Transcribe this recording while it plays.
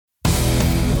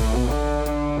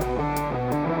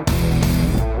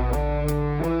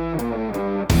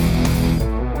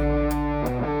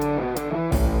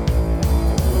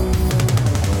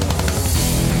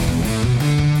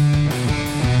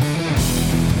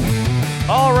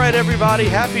right, everybody.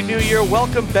 Happy New Year.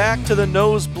 Welcome back to the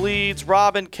Nosebleeds.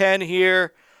 Rob and Ken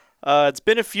here. It's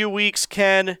been a few weeks.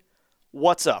 Ken,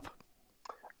 what's up?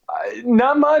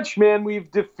 Not much, man. We've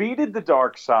defeated the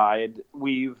dark side.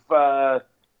 We've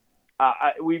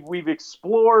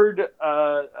explored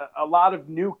a lot of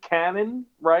new canon,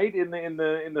 right, in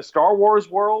the Star Wars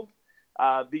world.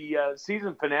 The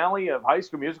season finale of High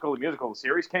School Musical, the musical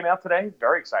series, came out today.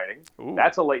 Very exciting. Ooh.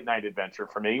 That's a late night adventure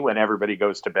for me when everybody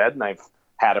goes to bed, and I've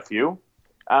had a few.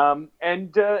 And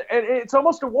it's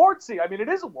almost award season. I mean, it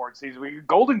is award season. We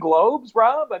Golden Globes,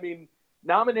 Rob. I mean,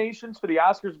 nominations for the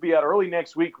Oscars will be out early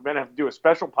next week. We're going to have to do a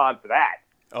special pod for that.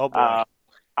 Oh, boy.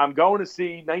 I'm going to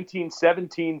see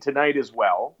 1917 tonight as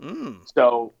well.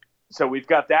 So we've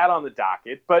got that on the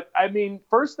docket. But, I mean,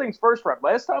 first things first, Rob.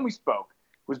 Last time we spoke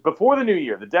was before the new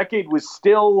year. The decade was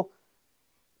still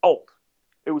old.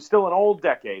 It was still an old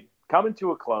decade coming to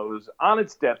a close on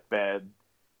its deathbed.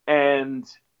 And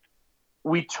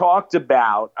we talked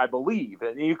about, I believe,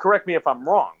 and you correct me if I'm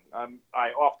wrong, I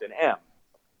often am,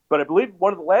 but I believe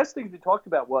one of the last things we talked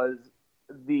about was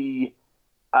the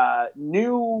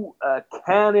new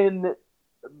canon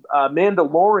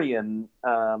Mandalorian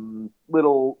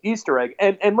little Easter egg.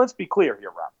 And let's be clear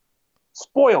here, Rob.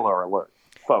 Spoiler alert,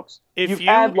 folks. You've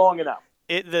had long enough.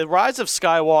 The Rise of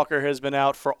Skywalker has been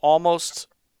out for almost,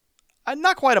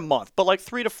 not quite a month, but like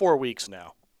 3 to 4 weeks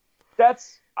now.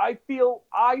 I feel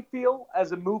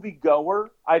as a movie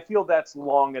goer, I feel that's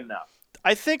long enough.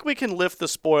 I think we can lift the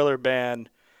spoiler ban.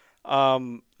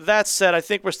 That said, I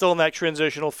think we're still in that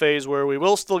transitional phase where we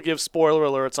will still give spoiler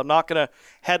alerts. I'm not going to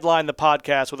headline the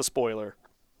podcast with a spoiler.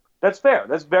 That's fair.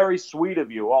 That's very sweet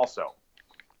of you also.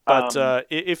 But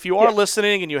if you are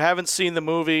listening and you haven't seen the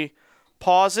movie,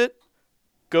 pause it,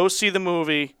 go see the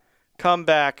movie, come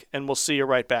back, and we'll see you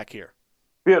right back here.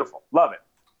 Beautiful. Love it.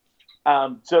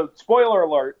 So, spoiler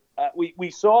alert,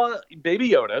 we saw Baby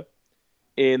Yoda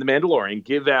in The Mandalorian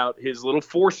give out his little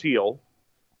force heal,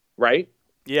 right?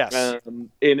 Yes.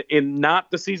 In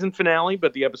not the season finale,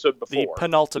 but the episode before. The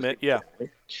penultimate, yeah.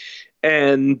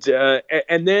 And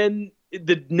then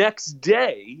the next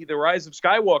day, The Rise of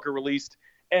Skywalker released,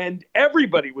 and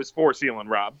everybody was force healing,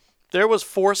 Rob. There was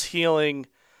force healing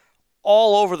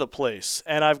all over the place,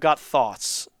 and I've got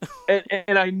thoughts.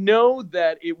 and I know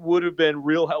that it would have been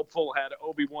real helpful had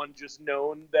Obi-Wan just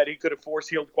known that he could have force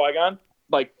healed Qui-Gon.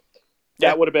 Like,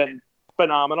 that would have been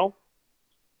phenomenal.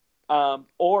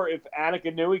 Or if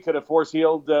Anakin knew he could have force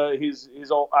healed his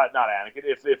old not Anakin.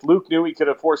 If Luke knew he could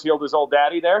have force healed his old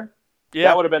daddy there,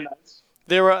 that would have been nice.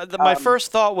 My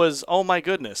first thought was, oh my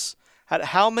goodness, at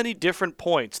how many different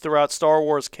points throughout Star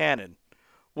Wars canon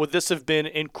would this have been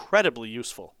incredibly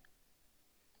useful?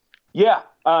 Yeah,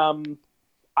 a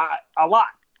lot.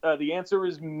 The answer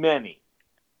is many.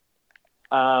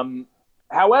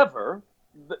 However,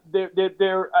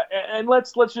 and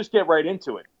let's just get right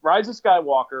into it. Rise of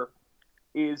Skywalker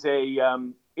is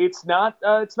it's not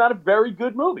a very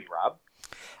good movie, Rob.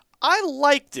 I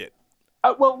liked it.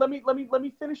 Well, let me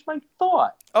finish my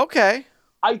thought. Okay.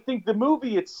 I think the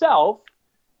movie itself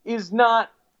is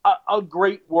not a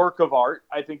great work of art.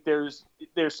 I think there's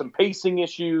some pacing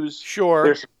issues.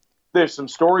 Sure. There's some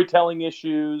storytelling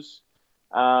issues.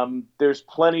 There's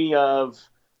plenty of,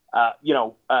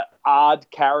 odd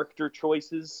character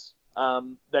choices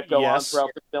that go on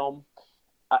throughout the film.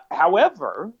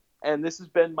 However, and this has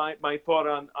been my thought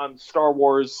on Star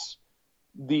Wars,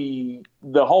 the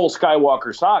whole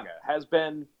Skywalker saga has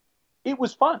been, it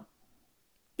was fun.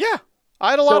 Yeah,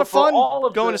 I had a lot of fun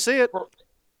going to see it.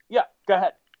 Yeah, go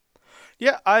ahead.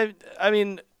 Yeah, I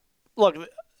mean, look,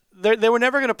 they were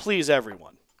never going to please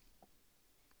everyone.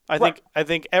 I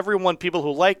think everyone, people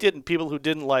who liked it and people who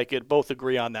didn't like it, both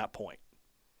agree on that point.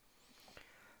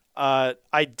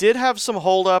 I did have some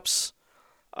holdups,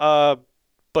 but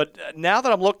now that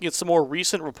I'm looking at some more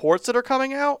recent reports that are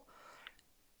coming out,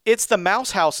 it's the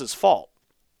Mouse House's fault.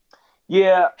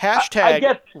 Yeah.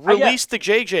 Hashtag release the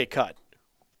JJ cut.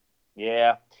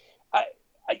 Yeah.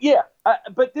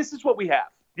 But this is what we have.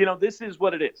 This is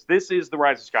what it is. This is the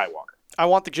Rise of Skywalker. I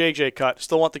want the JJ cut.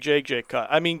 Still want the JJ cut.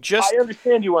 I mean, I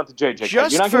understand you want the JJ cut. You're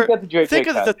not going to get the JJ cut. Think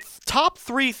of the top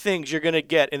 3 things you're going to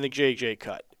get in the JJ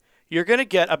cut. You're going to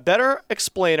get a better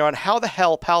explainer on how the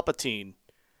hell Palpatine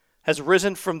has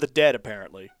risen from the dead,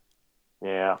 apparently.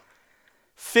 Yeah.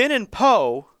 Finn and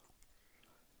Poe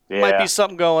might be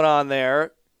something going on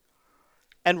there.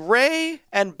 And Rey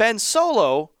and Ben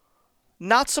Solo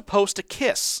not supposed to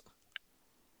kiss.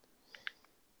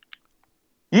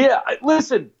 Yeah,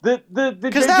 listen,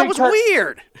 because that was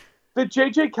weird. The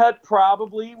JJ cut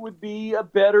probably would be a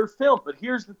better film, but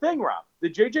here's the thing, Rob: the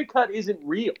JJ cut isn't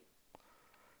real.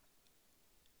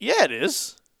 Yeah, it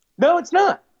is. No, it's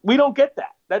not. We don't get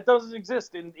that. That doesn't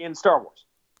exist in Star Wars.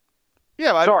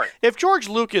 Yeah, sorry. If George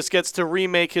Lucas gets to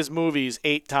remake his movies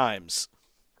 8 times.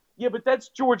 Yeah, but that's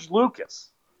George Lucas.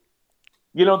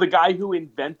 You know, the guy who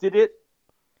invented it.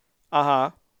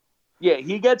 Uh-huh. Yeah,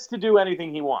 he gets to do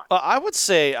anything he wants. I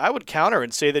would counter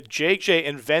and say that J.J.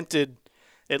 invented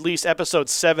at least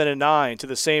episodes 7 and 9 to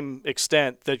the same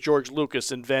extent that George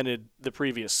Lucas invented the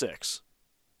previous 6.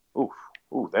 Ooh,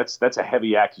 that's a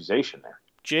heavy accusation there.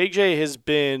 J.J. has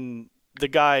been the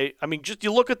guy. I mean, just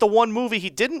you look at the one movie he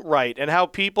didn't write and how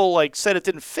people said it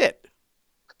didn't fit.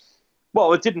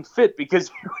 Well, it didn't fit because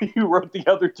you wrote the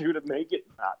other 2 to make it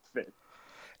not fit.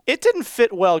 It didn't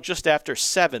fit well just after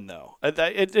 7, though.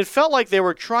 It felt like they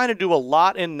were trying to do a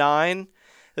lot in 9,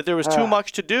 that there was too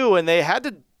much to do, and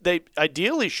they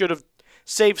ideally should have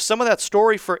saved some of that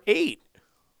story for 8.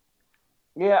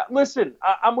 Yeah, listen,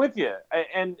 I'm with you,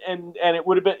 and it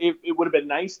would have been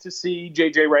nice to see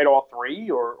JJ write all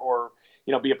 3 or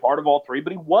be a part of all 3,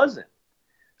 but he wasn't.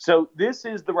 So this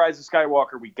is the Rise of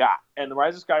Skywalker we got, and the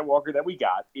Rise of Skywalker that we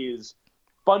got is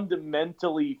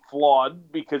fundamentally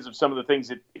flawed because of some of the things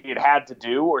it had to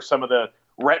do or some of the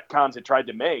retcons it tried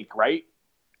to make, right?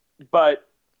 But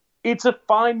it's a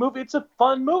fine movie. It's a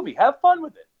fun movie. Have fun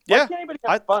with it. Why can't anybody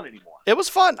have fun anymore? It was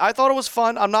fun. I thought it was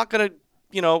fun. I'm not going to,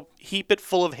 heap it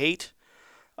full of hate.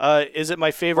 Is it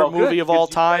my favorite movie of all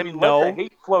time? No. Let the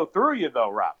hate flow through you, though,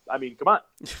 Rob. I mean, come on.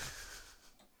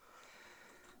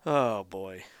 Oh,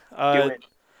 boy.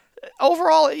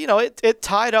 Overall, it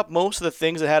tied up most of the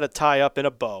things it had to tie up in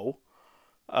a bow.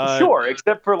 Sure,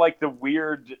 except for the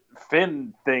weird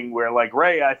Finn thing where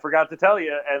Ray, I forgot to tell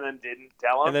you, and then didn't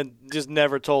tell him, and then just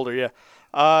never told her. Yeah,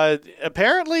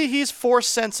 apparently he's force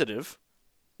sensitive.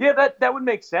 Yeah, that would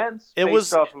make sense. It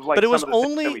was, off of, but it was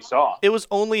only we saw. It was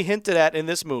only hinted at in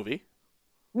this movie.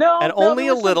 No, and only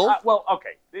a little.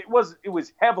 Okay, it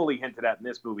was heavily hinted at in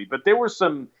this movie, but there were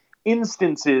some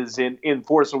instances in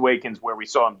Force Awakens where we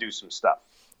saw him do some stuff.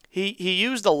 He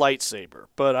used a lightsaber,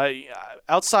 but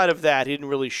outside of that, he didn't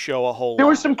really show a whole lot. There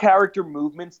were some character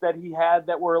movements that he had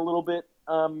that were a little bit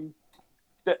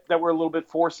that were a little bit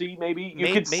forcey. Maybe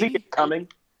you could see it coming.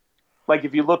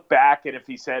 If you look back and if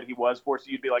he said he was forcey,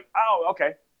 you'd be like, oh,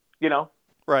 okay,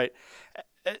 Right.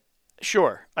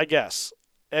 Sure, I guess.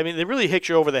 I mean, they really hit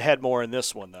you over the head more in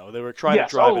this one, though. They were trying to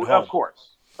drive it home.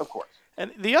 Of course.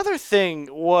 And the other thing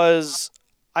was,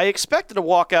 I expected to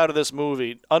walk out of this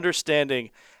movie understanding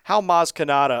how Maz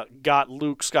Kanata got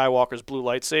Luke Skywalker's blue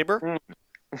lightsaber,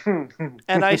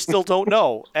 and I still don't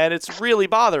know, and it's really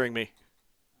bothering me.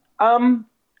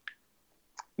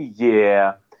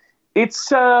 Yeah.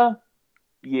 It's,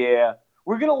 yeah.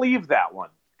 We're going to leave that one,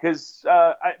 because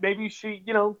maybe she,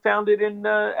 found it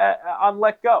on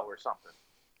Let Go or something.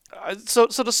 So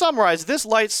to summarize, this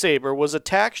lightsaber was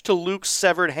attached to Luke's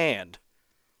severed hand.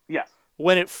 Yes.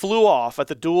 When it flew off at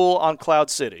the duel on Cloud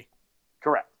City.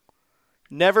 Correct.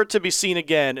 Never to be seen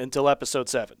again until Episode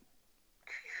 7.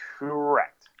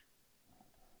 Correct.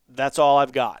 That's all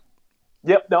I've got.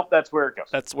 Yep, nope, that's where it goes.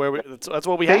 That's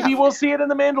what we have. Maybe we'll see it in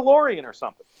The Mandalorian or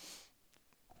something.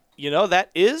 That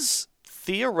is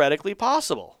theoretically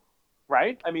possible.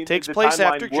 Right? I mean, takes place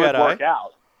after Jedi. Work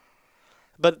out.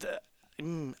 But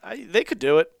they could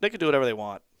do it. They could do whatever they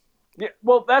want. Yeah,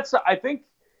 well, that's, I think,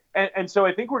 and so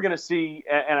I think we're going to see,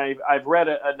 and I've read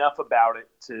enough about it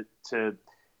to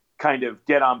kind of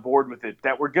get on board with it,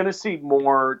 that we're going to see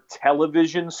more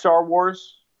television Star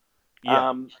Wars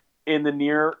in the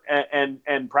near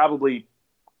and probably,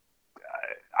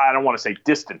 I don't want to say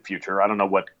distant future. I don't know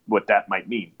what that might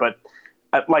mean. But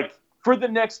for the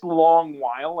next long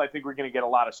while, I think we're going to get a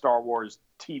lot of Star Wars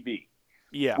TV.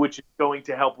 Yeah. Which is going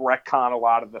to help retcon a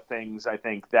lot of the things, I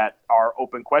think, that are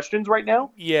open questions right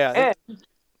now. Yeah.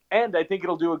 And I think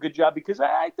it'll do a good job because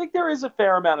I think there is a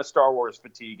fair amount of Star Wars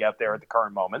fatigue out there at the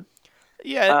current moment.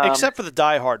 Yeah, except for the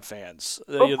diehard fans.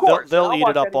 Of course. They'll eat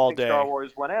it up all day. Star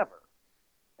Wars whenever.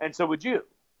 And so would you.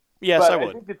 Yes, but I would.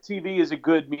 I think the TV is a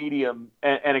good medium,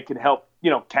 and it can help,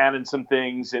 canon some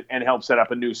things and help set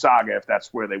up a new saga if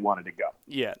that's where they wanted to go.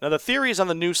 Yeah. Now, the theories on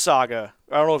the new saga,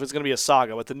 I don't know if it's going to be a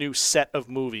saga, but the new set of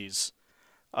movies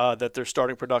that they're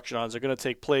starting production on are going to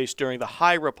take place during the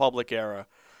High Republic era,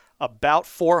 about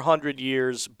 400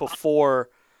 years before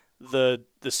the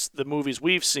movies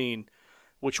we've seen,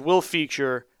 which will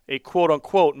feature a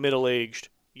quote-unquote middle-aged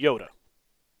Yoda.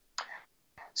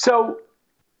 So...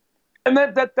 And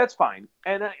that's fine.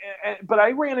 But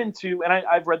I ran into, and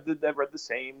I've read the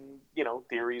same,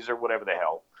 theories or whatever the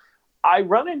hell. I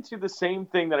run into the same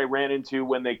thing that I ran into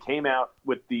when they came out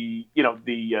with the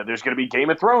there's going to be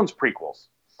Game of Thrones prequels.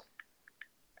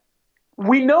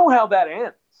 We know how that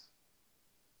ends.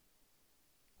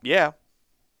 Yeah.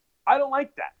 I don't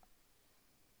like that.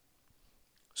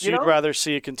 So you'd rather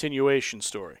see a continuation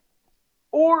story.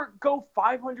 Or go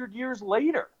 500 years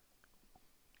later.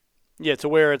 Yeah, to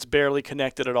where it's barely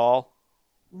connected at all.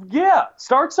 Yeah,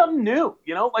 start something new.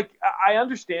 Like I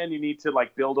understand you need to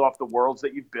like build off the worlds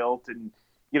that you've built and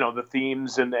the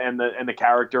themes and the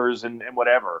characters and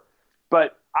whatever.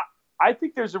 But I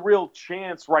think there's a real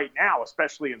chance right now,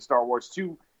 especially in Star Wars,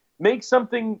 to make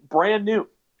something brand new.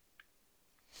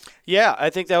 Yeah, I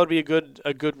think that would be a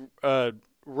good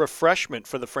refreshment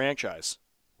for the franchise.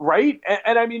 Right?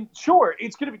 And I mean, sure,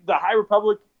 it's going to be the High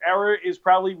Republic era is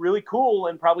probably really cool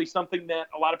and probably something that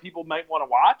a lot of people might want to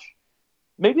watch.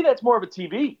 Maybe that's more of a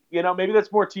TV. Maybe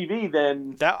that's more TV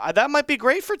than that might be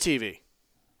great for TV.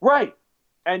 Right.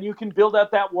 And you can build out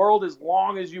that world as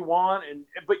long as you want,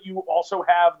 but you also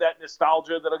have that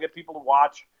nostalgia that'll get people to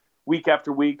watch week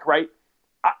after week, right?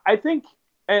 I think,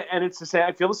 and it's the same.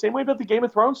 I feel the same way about the Game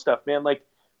of Thrones stuff, man. Like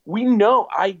we know,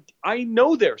 I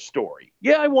know their story.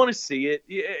 Yeah, I want to see it.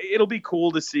 It'll be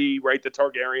cool to see, right? The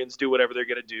Targaryens do whatever they're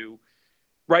gonna do,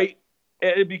 right?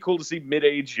 It'd be cool to see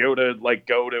mid-age Yoda like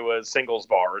go to a singles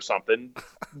bar or something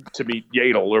to meet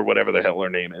Yaddle or whatever the hell her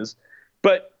name is,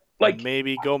 but. Like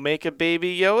maybe go make a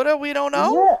baby Yoda. We don't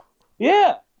know.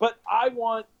 Yeah. But I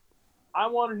want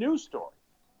a new story.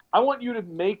 I want you to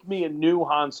make me a new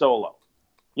Han Solo.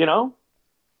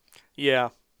 Yeah.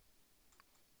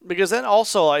 Because then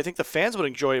also I think the fans would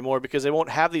enjoy it more because they won't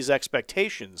have these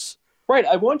expectations. Right.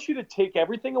 I want you to take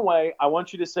everything away. I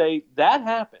want you to say that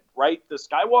happened. Right. The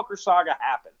Skywalker saga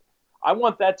happened. I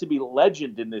want that to be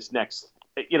legend in this next.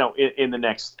 In the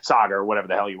next saga or whatever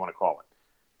the hell you want to call it.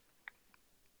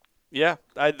 Yeah,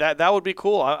 that would be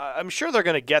cool. I'm sure they're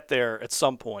going to get there at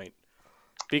some point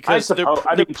because they're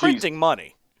printing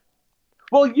money.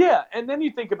 Well, yeah, and then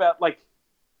you think about like,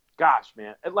 gosh,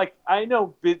 man, like I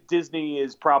know Disney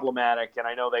is problematic, and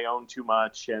I know they own too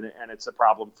much, and it's a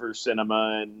problem for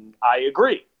cinema, and I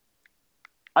agree,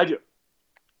 I do,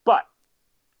 but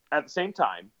at the same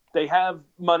time, they have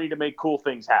money to make cool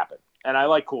things happen, and I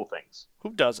like cool things.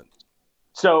 Who doesn't?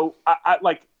 So I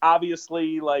like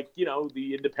obviously like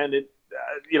the independent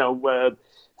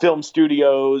film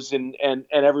studios and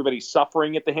everybody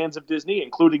suffering at the hands of Disney,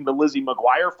 including the Lizzie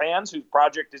McGuire fans whose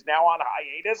project is now on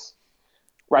hiatus.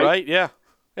 Right. Yeah.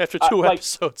 After two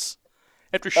episodes.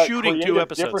 After shooting 2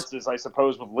 episodes. Differences, I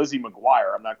suppose, with Lizzie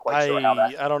McGuire. I'm not quite sure how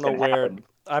that. I don't know where. Happen.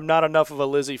 I'm not enough of a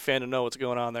Lizzie fan to know what's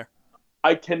going on there.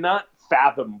 I cannot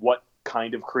fathom what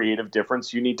kind of creative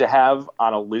difference you need to have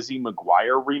on a Lizzie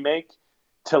McGuire remake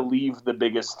to leave the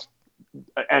biggest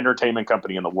entertainment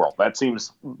company in the world. That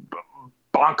seems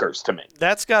bonkers to me.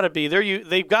 That's got to be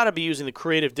they've got to be using the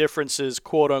creative differences,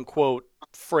 quote unquote,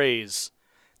 phrase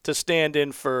to stand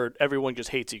in for everyone just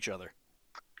hates each other,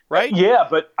 right? Yeah,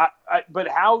 but but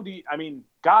how do you? I mean,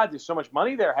 God, there's so much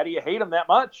money there. How do you hate them that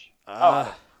much?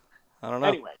 I don't know.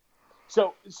 Anyway,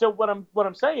 so what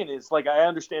I'm saying is like I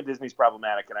understand Disney's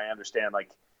problematic, and I understand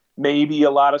like. Maybe a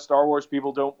lot of Star Wars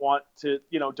people don't want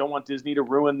Disney to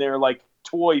ruin their like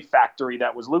toy factory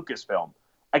that was Lucasfilm.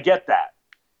 I get that,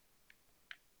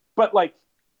 but like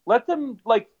let them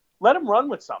run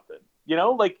with something.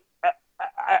 Like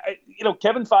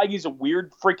Kevin Feige's a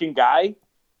weird freaking guy,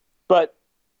 but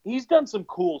he's done some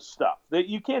cool stuff that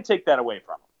you can't take that away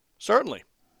from him. Certainly,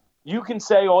 you can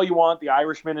say all you want. The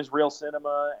Irishman is real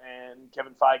cinema, and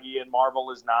Kevin Feige and Marvel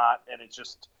is not, and it's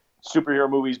just. Superhero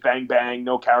movies, bang, bang,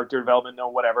 no character development, no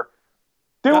whatever.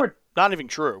 Not even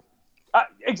true.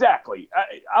 Exactly.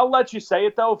 I'll let you say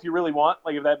it, though, if you really want.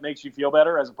 Like, if that makes you feel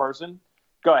better as a person,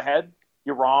 go ahead.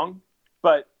 You're wrong.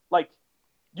 But, like,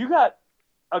 you got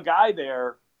a guy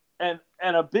there and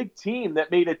a big team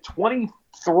that made a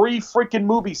 23 freaking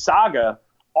movie saga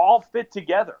all fit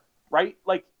together, right?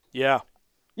 Like, yeah.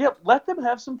 Yeah, let them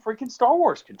have some freaking Star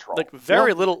Wars control. Like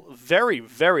very little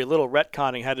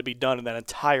retconning had to be done in that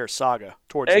entire saga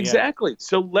towards the end. Exactly.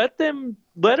 So let them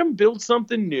build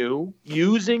something new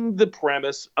using the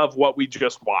premise of what we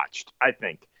just watched. I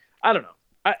think. I don't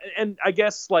know. And I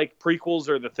guess like prequels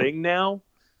are the thing now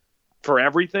for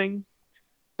everything,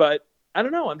 but I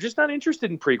don't know. I'm just not interested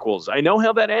in prequels. I know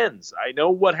how that ends. I know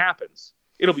what happens.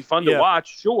 It'll be fun to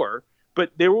watch, sure,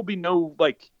 but there will be no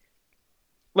like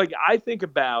I think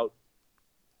about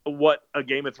what a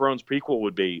Game of Thrones prequel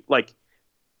would be. Like,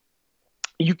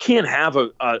 you can't have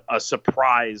a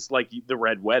surprise like the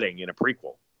Red Wedding in a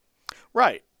prequel.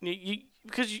 Right.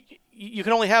 Because you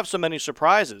can only have so many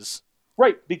surprises.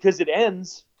 Right, because it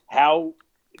ends how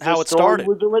it started.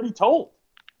 Was already told.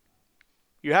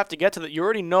 You have to get to you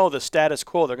already know the status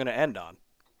quo they're going to end on.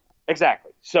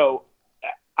 Exactly. So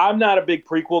I'm not a big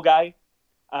prequel guy.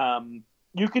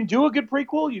 You can do a good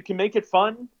prequel. You can make it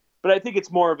fun, but I think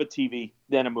it's more of a TV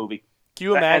than a movie. Can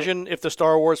you imagine if the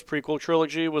Star Wars prequel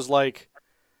trilogy was like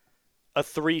a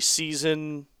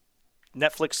 3-season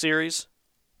Netflix series?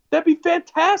 That'd be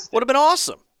fantastic. Would have been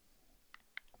awesome.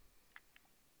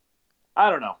 I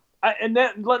don't know. And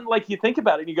then, like, you think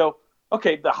about it and you go,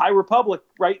 okay, the High Republic,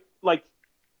 right? Like,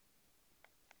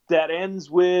 that ends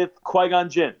with Qui-Gon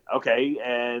Jinn, okay?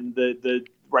 And the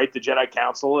Jedi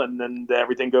Council, and then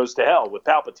everything goes to hell with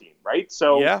Palpatine, right?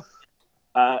 So, yeah.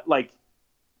 Like,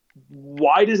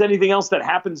 why does anything else that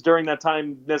happens during that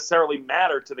time necessarily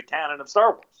matter to the canon of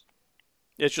Star Wars?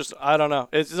 It's just, I don't know.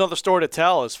 It's another story to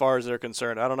tell as far as they're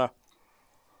concerned. I don't know.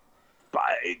 But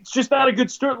it's just not a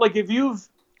good story. Like, if you've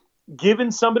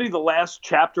given somebody the last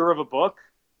chapter of a book,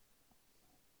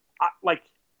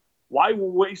 why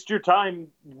waste your time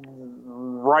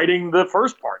writing the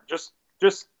first part? Just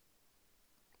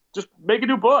make a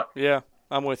new book. Yeah,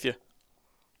 I'm with you.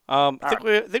 I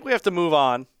think we have to move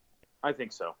on. I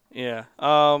think so. Yeah.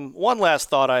 One last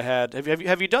thought I had.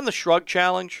 Have you done the Shrug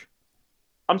Challenge?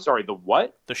 I'm sorry, the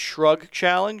what? The Shrug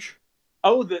Challenge?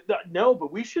 Oh, no,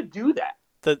 but we should do that.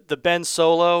 The Ben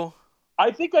Solo?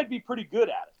 I think I'd be pretty good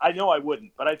at it. I know I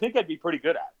wouldn't, but I think I'd be pretty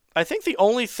good at it. I think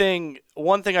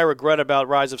one thing I regret about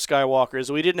Rise of Skywalker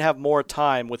is we didn't have more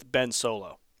time with Ben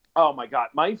Solo. Oh my God.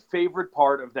 My favorite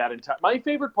part of the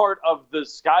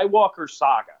Skywalker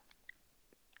saga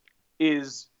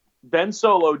is Ben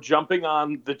Solo jumping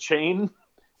on the chain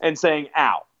and saying,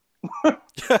 ow.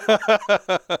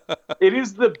 It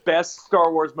is the best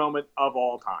Star Wars moment of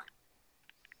all time.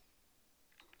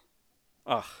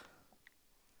 Ugh.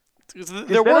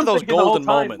 There were those golden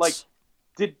moments.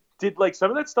 Like, did like some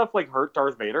of that stuff like hurt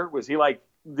Darth Vader?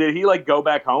 Did he go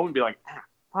back home and be like,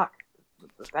 fuck,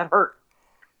 that hurt?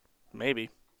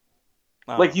 Maybe.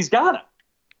 Like, he's gotta.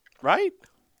 Right?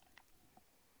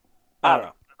 I don't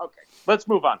know. Okay, let's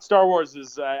move on. Star Wars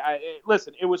is,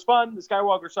 listen, it was fun. The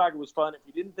Skywalker saga was fun. If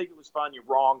you didn't think it was fun, you're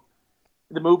wrong.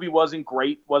 The movie wasn't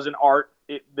great, wasn't art.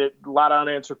 A lot of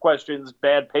unanswered questions,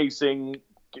 bad pacing,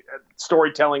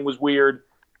 storytelling was weird.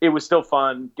 It was still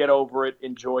fun. Get over it.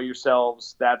 Enjoy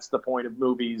yourselves. That's the point of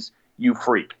movies, you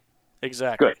freak.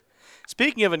 Exactly. Good.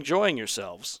 Speaking of enjoying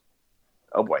yourselves.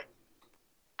 Oh, boy.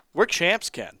 We're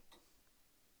champs, Ken.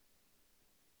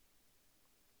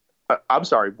 I'm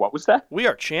sorry, what was that? We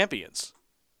are champions.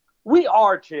 We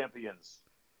are champions.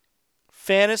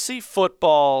 Fantasy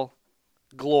football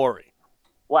glory.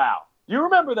 Wow. You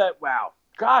remember that? Wow.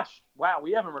 Gosh. Wow.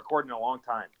 We haven't recorded in a long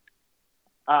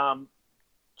time.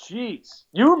 Jeez.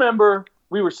 You remember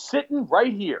we were sitting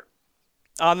right here.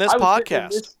 On this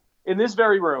podcast. In this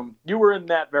very room. You were in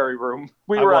that very room.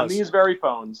 We were on these very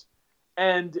phones.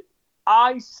 And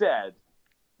I said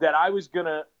that I was going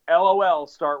to LOL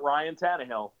start Ryan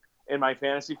Tannehill in my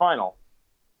fantasy final.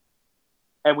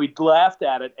 And we laughed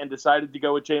at it and decided to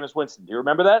go with Jameis Winston. Do you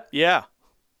remember that? Yeah.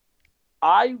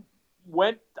 I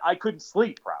couldn't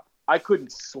sleep, Rob. I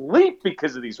couldn't sleep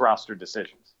because of these roster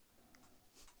decisions.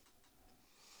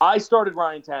 I started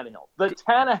Ryan Tannehill, the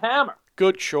Tannehammer.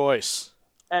 Good choice.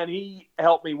 And he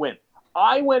helped me win.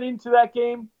 I went into that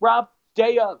game, Rob,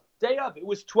 day of. It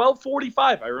was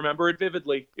 12:45. I remember it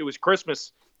vividly. It was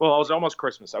Christmas. Well, it was almost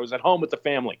Christmas. I was at home with the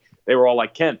family. They were all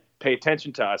like, Ken, pay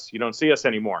attention to us. You don't see us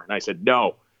anymore. And I said,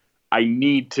 no, I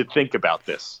need to think about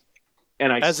this.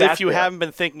 And As if you haven't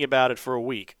been thinking about it for a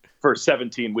week. For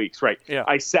 17 weeks, right. Yeah.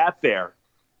 I sat there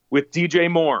with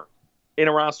DJ Moore in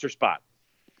a roster spot.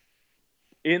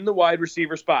 In the wide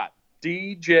receiver spot.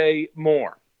 DJ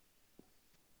Moore.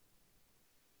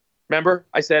 Remember,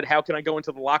 I said, how can I go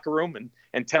into the locker room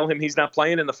and tell him he's not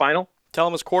playing in the final? Tell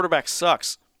him his quarterback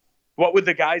sucks. What would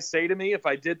the guys say to me if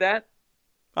I did that?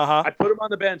 Uh-huh. I put him on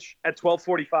the bench at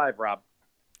 12:45, Rob.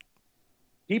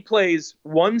 He plays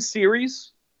one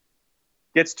series,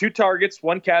 gets 2 targets,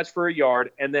 1 catch for a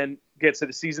yard, and then gets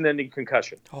a season-ending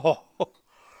concussion. Oh,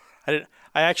 I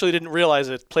actually didn't realize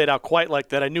it played out quite like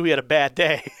that. I knew he had a bad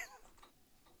day.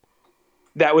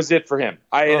 That was it for him.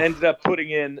 I ended up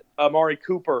putting in Amari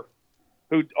Cooper,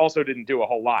 who also didn't do a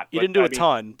whole lot. He didn't do a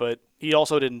ton, but he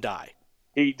also didn't die.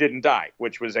 He didn't die,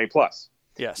 which was A+.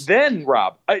 Yes. Then,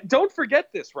 Rob, don't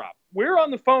forget this, Rob. We're on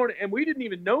the phone, and we didn't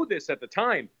even know this at the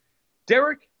time.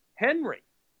 Derrick Henry.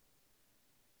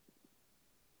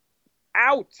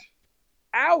 Out.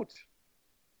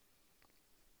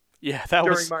 Yeah, that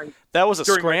was a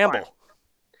scramble.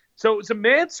 So it's a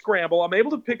mad scramble. I'm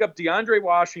able to pick up DeAndre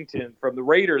Washington from the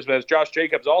Raiders, but as Josh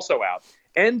Jacobs also out,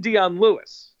 and Deion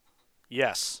Lewis.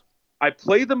 Yes. I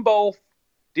play them both.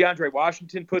 DeAndre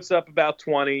Washington puts up about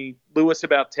 20, Lewis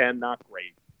about 10, not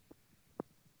great.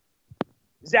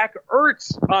 Zach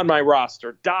Ertz on my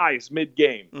roster dies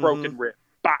mid-game, broken rib.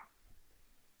 Bah.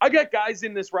 I got guys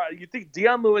in this. You think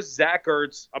Deion Lewis, Zach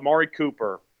Ertz, Amari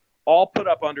Cooper, all put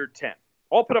up under 10,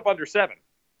 all put up under 7.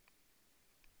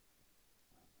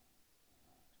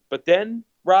 But then,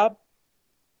 Rob,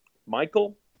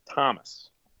 Michael Thomas.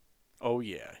 Oh,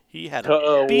 yeah. He had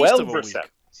a beast of a week.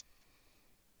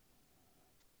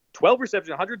 12 receptions,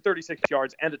 136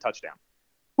 yards, and a touchdown.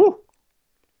 Whew.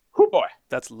 Whew, boy.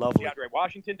 That's lovely. DeAndre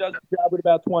Washington does a job with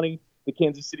about 20. The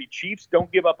Kansas City Chiefs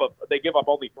don't give up they give up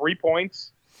only 3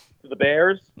 points to the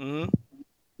Bears. Mm-hmm.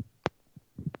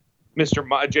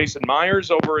 Mr. Jason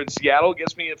Myers over in Seattle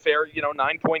gives me a fair,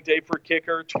 9-point day for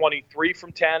kicker, 23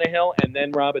 from Tannehill, and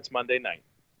then, Rob, it's Monday night.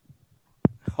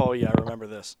 Oh, yeah, I remember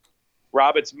this.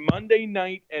 Rob, it's Monday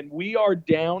night, and we are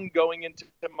down going into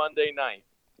Monday night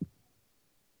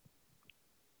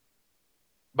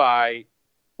by,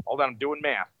 hold on, I'm doing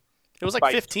math. It was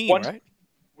like 15, right?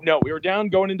 No, we were down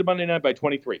going into Monday night by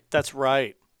 23. That's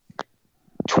right.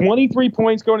 23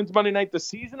 points going into Monday night. The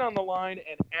season on the line,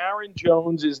 and Aaron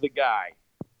Jones is the guy.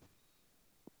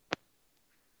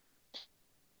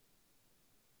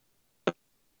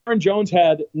 Aaron Jones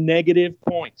had negative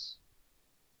points.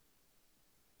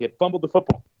 He had fumbled the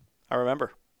football. I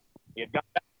remember. He had got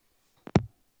back.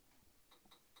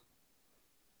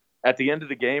 At the end of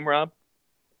the game, Rob,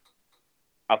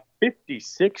 a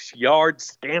 56-yard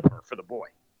scamper for the boy.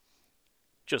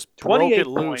 Just broke it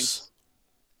loose. Points.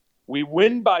 We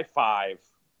win by 5.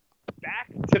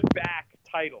 Back-to-back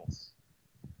titles.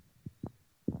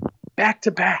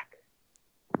 Back-to-back.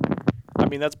 I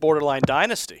mean, that's borderline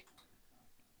dynasty.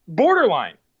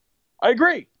 Borderline. I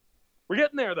agree. We're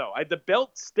getting there, though. The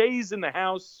belt stays in the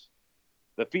house.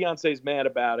 The fiance's mad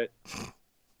about it.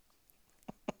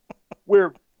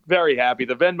 We're very happy.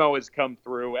 The Venmo has come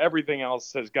through. Everything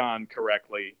else has gone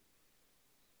correctly.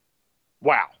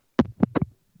 Wow.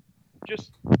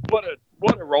 Just what a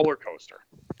roller coaster.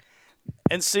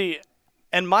 And see,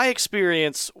 and my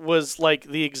experience was like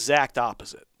the exact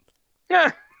opposite.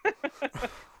 Yeah.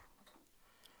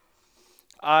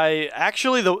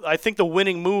 I think the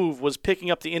winning move was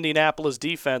picking up the Indianapolis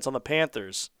defense on the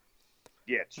Panthers.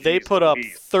 Yeah, geez, they put up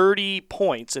 30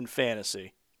 points in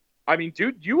fantasy. I mean,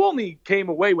 dude, you only came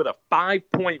away with a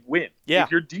 5-point win. Yeah.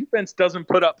 If your defense doesn't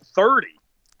put up 30,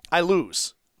 I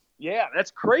lose. Yeah,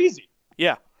 that's crazy.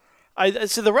 Yeah.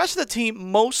 So the rest of the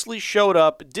team mostly showed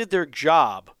up, did their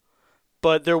job,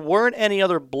 but there weren't any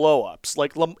other blow-ups.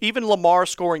 Like even Lamar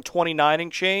scoring 29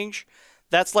 and change,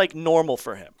 that's like normal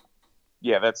for him.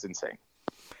 Yeah, that's insane.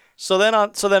 So then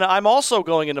I'm also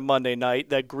going into Monday night,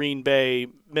 that Green Bay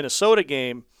Minnesota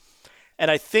game,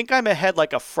 and I think I'm ahead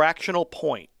like a fractional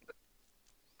point.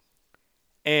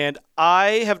 And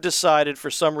I have decided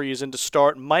for some reason to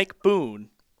start Mike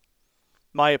Boone.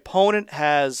 My opponent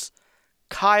has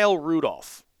Kyle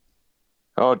Rudolph.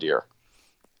 Oh, dear.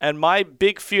 And my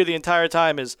big fear the entire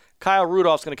time is Kyle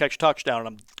Rudolph's going to catch a touchdown,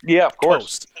 and I'm of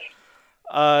course.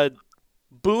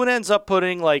 Boone ends up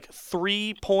putting like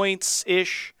 3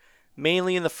 points-ish,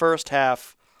 mainly in the first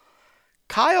half.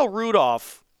 Kyle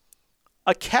Rudolph,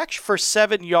 a catch for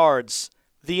 7 yards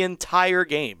the entire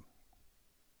game.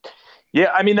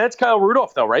 Yeah, I mean, that's Kyle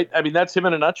Rudolph, though, right? I mean, that's him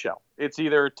in a nutshell. It's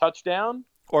either touchdown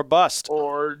or bust.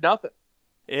 Or nothing.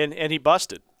 And he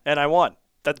busted, and I won.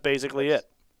 That's basically it.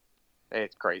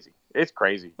 It's crazy. It's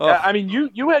crazy. Ugh. I mean,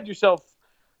 you had yourself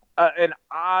an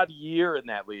odd year in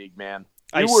that league, man.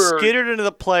 I skittered into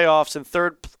the playoffs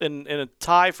in a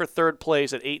tie for third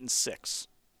place at 8-6.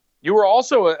 You were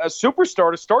also a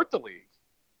superstar to start the league.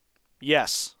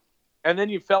 Yes. And then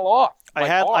you fell off.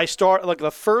 I started like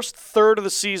the first third of the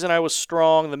season I was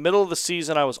strong. The middle of the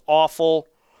season I was awful.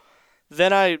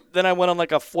 Then I went on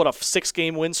like a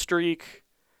 6-game win streak.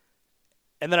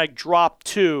 And then I dropped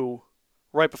 2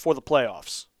 right before the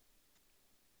playoffs.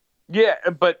 Yeah,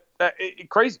 but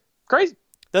crazy.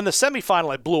 Then the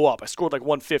semifinal I blew up. I scored like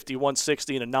 150,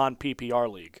 160 in a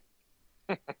non-PPR league.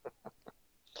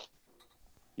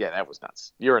 Yeah, that was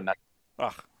nuts. You're a nut.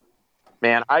 Ugh.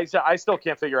 Man, I still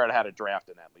can't figure out how to draft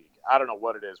in that league. I don't know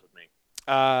what it is with me.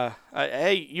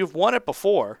 Hey, you've won it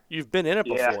before. You've been in it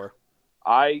before.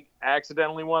 I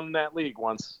accidentally won that league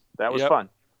once. That was fun.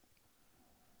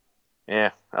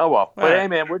 Yeah. Oh, well. But, hey,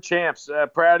 man, we're champs.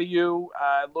 Proud of you.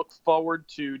 I look forward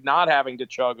to not having to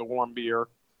chug a warm beer.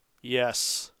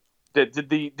 Yes. Did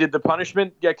the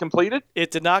punishment get completed?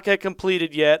 It did not get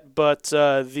completed yet, but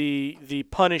the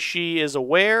punishee is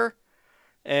aware,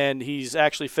 and he's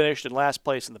actually finished in last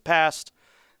place in the past,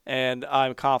 and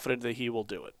I'm confident that he will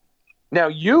do it. Now,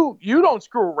 you don't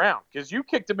screw around because you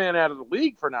kicked a man out of the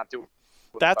league for not doing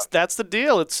it. That's the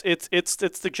deal. It's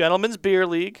the gentleman's beer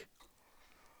league.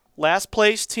 last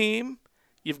place team.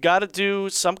 You've got to do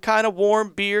some kind of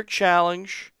warm beer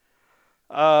challenge.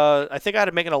 I think I had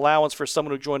to make an allowance for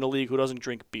someone who joined the league who doesn't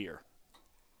drink beer.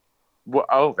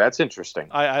 Well, that's interesting.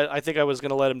 I think I was going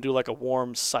to let him do like a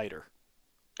warm cider.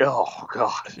 Oh,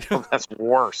 God. That's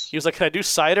worse. He was like, can I do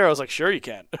cider? I was like, sure you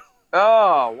can.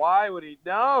 Oh, why would he?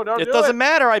 No, don't do it. It doesn't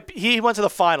matter. He went to the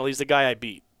final. He's the guy I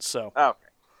beat. So. Okay.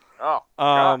 Oh,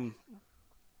 God.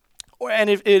 And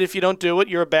if you don't do it,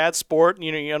 you're a bad sport.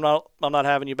 I'm not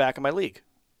having you back in my league.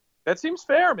 That seems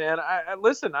fair, man.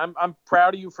 Listen. I'm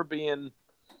proud of you for being.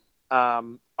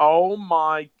 Oh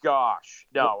my gosh.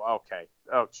 No. Okay.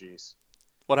 Oh, jeez.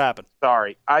 What happened?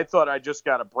 Sorry. I thought I just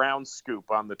got a brown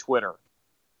scoop on the Twitter,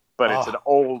 but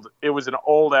it was an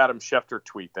old Adam Schefter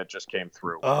tweet that just came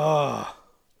through. About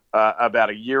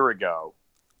a year ago.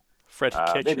 Freddie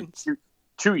Kitchens. Maybe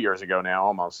 2 years ago now,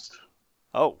 almost.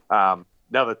 Oh.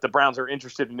 Now that the Browns are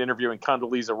interested in interviewing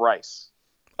Condoleezza Rice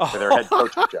for their head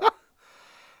coaching job.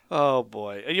 Oh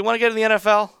boy! You want to get in the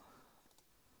NFL?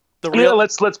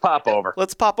 Let's pop over.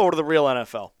 Let's pop over to the real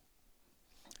NFL.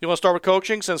 You want to start with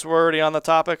coaching since we're already on the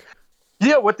topic?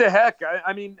 Yeah. What the heck?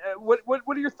 I mean, what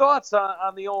are your thoughts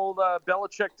on the old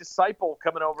Belichick disciple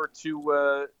coming over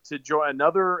to join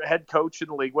another head coach in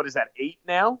the league? What is that? 8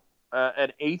 now?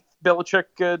 An 8th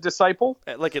Belichick disciple?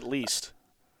 Like at least.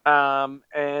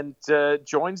 And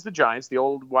joins the Giants, the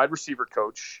old wide receiver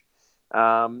coach.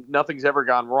 Nothing's ever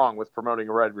gone wrong with promoting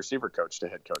a wide receiver coach to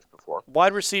head coach before.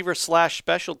 Wide receiver /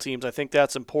 special teams, I think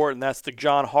that's important. That's the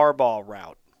John Harbaugh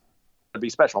route. It'd be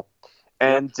special.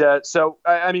 And so,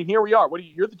 I mean, here we are.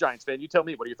 You're the Giants fan. You tell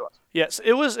me. What are your thoughts? Yes,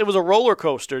 it was a roller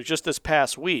coaster just this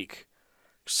past week.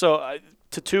 So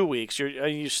to 2 weeks,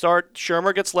 you start.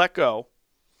 Shermer gets let go.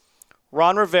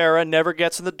 Ron Rivera never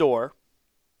gets in the door.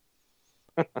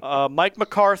 Mike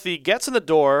McCarthy gets in the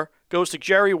door, goes to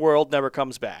Jerry World, never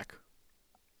comes back.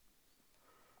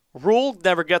 Rule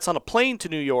never gets on a plane to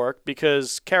New York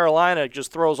because Carolina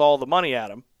just throws all the money at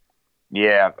him.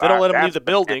 Yeah. They don't let him leave the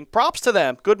building. Props to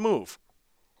them. Good move.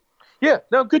 Yeah,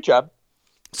 no, good job.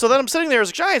 So then I'm sitting there as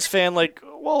a Giants fan like,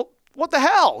 well, what the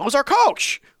hell? Who's our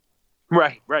coach?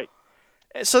 Right.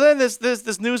 So then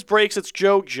this news breaks, it's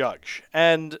Joe Judge.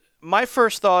 And my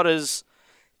first thought is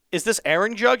this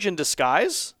Aaron Judge in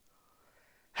disguise?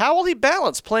 How will he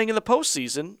balance playing in the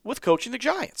postseason with coaching the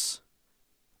Giants?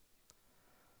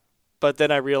 But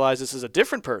then I realized this is a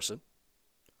different person.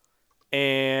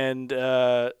 And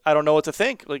I don't know what to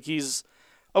think. Like, he's,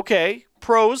 okay,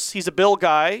 pros, he's a Bill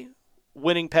guy,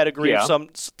 winning pedigree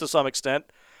to some extent.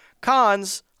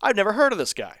 Cons, I've never heard of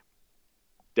this guy.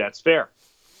 That's fair.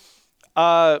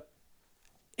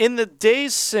 In the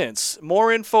days since,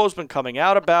 more info has been coming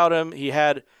out about him. He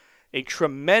had a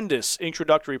tremendous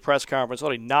introductory press conference.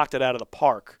 Thought he knocked it out of the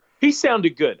park. He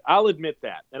sounded good. I'll admit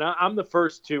that, and I'm the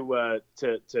first to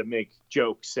make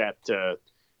jokes at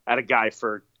a guy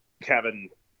for having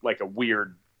like a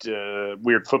weird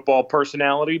football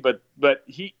personality, but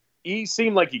he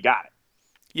seemed like he got it.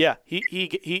 Yeah,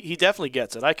 he definitely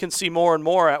gets it. I can see more and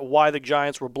more at why the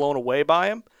Giants were blown away by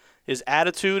him. His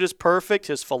attitude is perfect.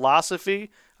 His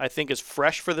philosophy, I think, is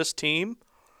fresh for this team.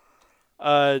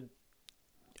 I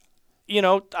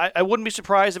wouldn't be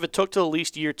surprised if it took till at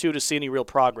least year 2 to see any real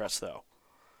progress, though,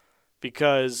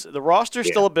 because the roster's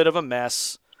still a bit of a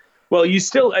mess. Well, here's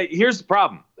the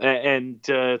problem, and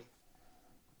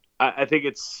I think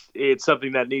it's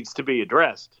something that needs to be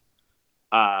addressed.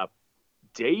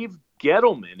 Dave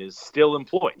Gettleman is still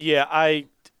employed. Yeah,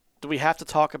 do we have to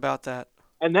talk about that?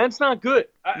 And that's not good.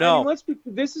 No. I mean,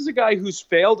 this is a guy who's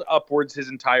failed upwards his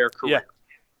entire career. Yeah.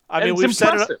 I mean, we've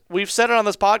said it on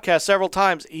this podcast several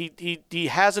times. He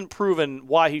hasn't proven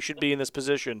why he should be in this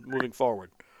position moving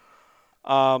forward.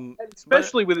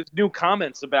 Especially with his new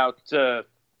comments about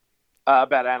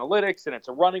analytics, and it's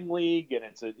a running league, and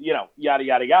it's yada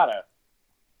yada yada.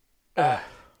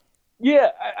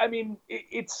 I mean,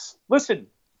 listen,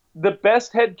 the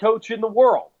best head coach in the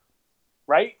world,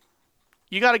 right?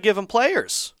 You got to give him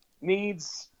players.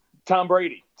 Needs Tom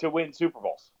Brady to win Super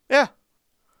Bowls. Yeah.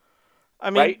 I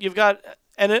mean, right? You've got,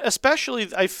 and especially,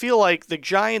 I feel like the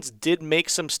Giants did make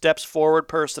some steps forward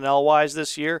personnel-wise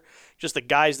this year. Just the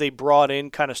guys they brought in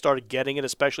kind of started getting it,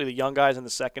 especially the young guys in the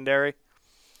secondary.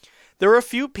 There are a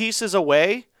few pieces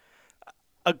away,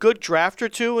 a good draft or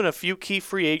two, and a few key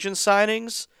free agent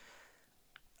signings,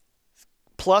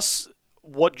 plus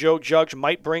what Joe Judge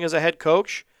might bring as a head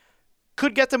coach,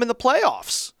 could get them in the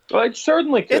playoffs. Well, it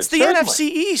certainly could. It's the NFC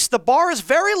East. The bar is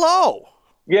very low.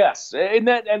 Yes, and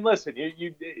listen,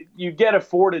 you get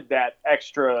afforded that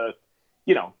extra,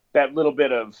 that little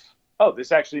bit of,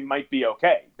 this actually might be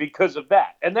okay because of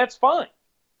that, and that's fine.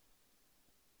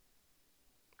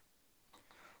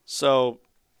 So,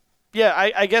 yeah,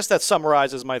 I guess that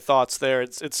summarizes my thoughts there.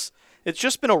 It's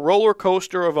just been a roller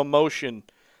coaster of emotion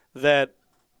that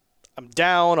I'm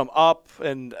down, I'm up,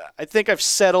 and I think I've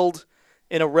settled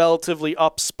in a relatively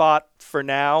up spot for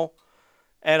now,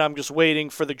 and I'm just waiting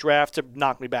for the draft to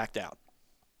knock me back down.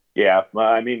 Yeah,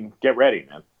 I mean, get ready,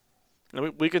 man.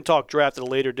 And we can talk draft at a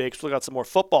later date because we got some more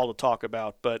football to talk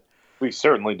about, but we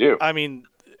certainly do. I mean,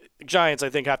 Giants, I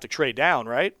think, have to trade down,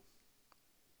 right?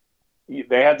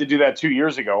 They had to do that 2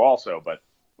 years ago also, but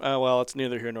well, it's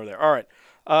neither here nor there. All right.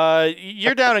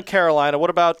 You're down in Carolina. What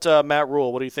about Matt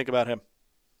Rule? What do you think about him?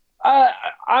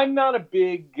 I'm not a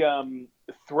big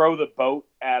throw the boat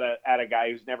at a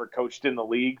guy who's never coached in the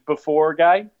league before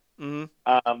guy.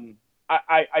 Mm-hmm.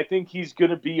 I think he's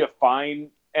going to be a fine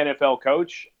NFL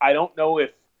coach. I don't know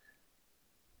if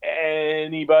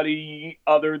anybody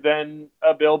other than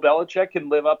Bill Belichick can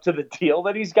live up to the deal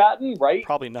that he's gotten, right?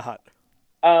 Probably not.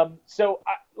 So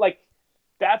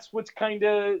that's what's kind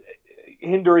of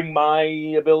hindering my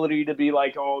ability to be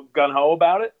like, gung-ho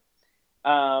about it.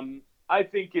 I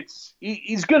think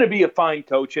he's going to be a fine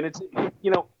coach, and it's,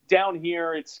 down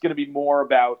here, it's going to be more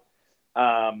about,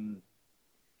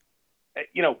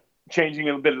 changing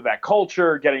a bit of that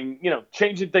culture,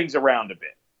 changing things around a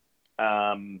bit.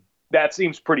 That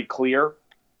seems pretty clear.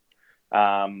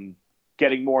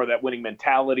 Getting more of that winning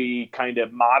mentality, kind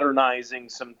of modernizing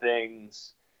some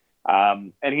things.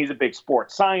 And he's a big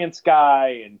sports science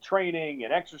guy and training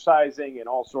and exercising and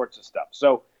all sorts of stuff.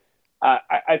 So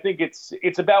I think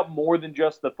it's about more than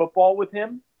just the football with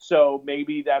him. So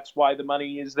maybe that's why the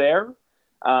money is there.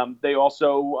 They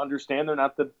also understand they're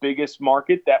not the biggest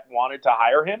market that wanted to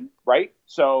hire him, right?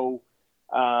 So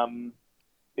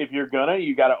if you're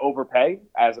you got to overpay.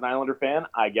 As an Islander fan,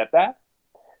 I get that.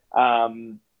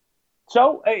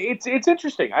 So it's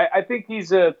interesting. I think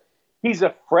he's a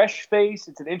fresh face.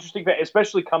 It's an interesting face,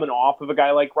 especially coming off of a guy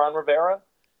like Ron Rivera.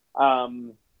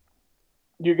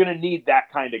 You're going to need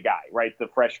that kind of guy, right? The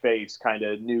fresh face, kind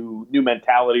of new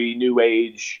mentality, new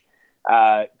age,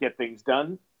 get things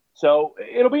done. So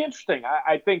it'll be interesting.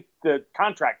 I think the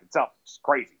contract itself is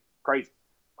crazy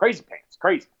pants,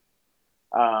 crazy.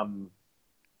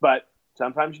 But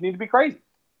sometimes you need to be crazy.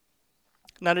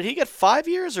 Now, did he get 5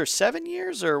 years or 7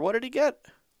 years, or what did he get?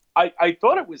 I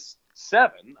thought it was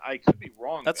 7. I could be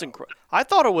wrong. That's incredible. I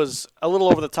thought it was a little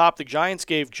over the top. The Giants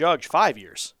gave Judge 5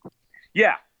 years.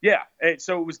 Yeah.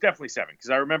 So it was definitely 7 because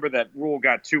I remember that Rule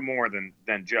got 2 more than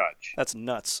Judge. That's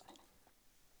nuts.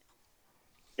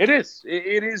 It is.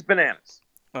 It is bananas.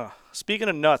 Speaking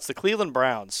of nuts, the Cleveland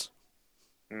Browns.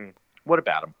 What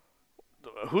about them?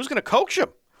 Who's going to coach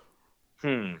them?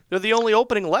 They're the only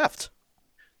opening left.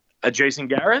 Jason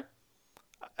Garrett?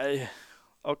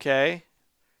 Okay.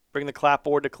 Bring the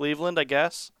clapboard to Cleveland, I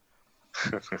guess.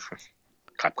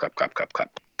 Clap.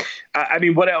 I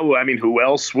mean, what else? I mean, who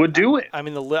else would do it? I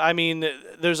mean,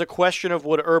 there's a question of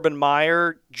would Urban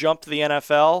Meyer jump to the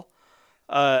NFL?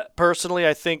 Personally,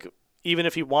 I think even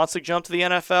if he wants to jump to the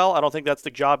NFL, I don't think that's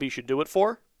the job he should do it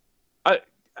for.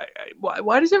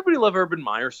 Why does everybody love Urban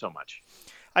Meyer so much?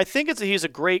 I think he's a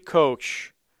great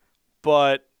coach,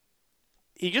 but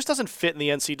he just doesn't fit in the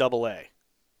NCAA.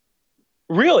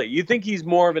 Really? You think he's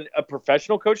more of a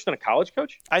professional coach than a college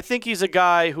coach? I think he's a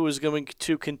guy who is going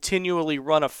to continually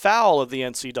run afoul of the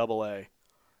NCAA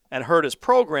and hurt his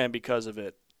program because of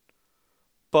it.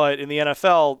 But in the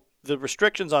NFL, the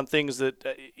restrictions on things that,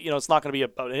 it's not going to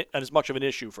be as much of an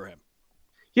issue for him.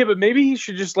 Yeah, but maybe he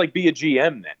should just be a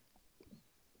GM then.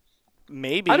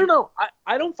 Maybe. I don't know.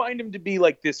 I don't find him to be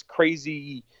this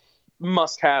crazy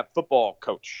must-have football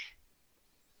coach.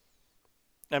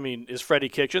 I mean, is Freddie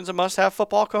Kitchens a must-have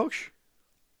football coach?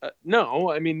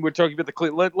 No, I mean we're talking about the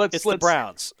Cleveland. It's the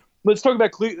Browns. Let's talk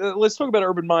about let's talk about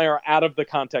Urban Meyer out of the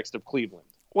context of Cleveland.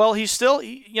 Well, he's still,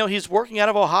 he's working out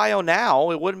of Ohio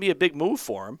now. It wouldn't be a big move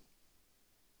for him.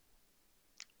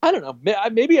 I don't know.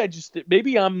 Maybe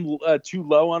I'm too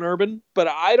low on Urban, but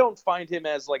I don't find him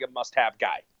as a must-have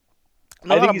guy.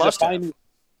 No, I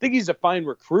think he's a fine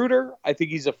recruiter. I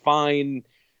think he's a fine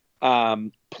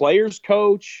players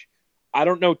coach. I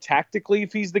don't know tactically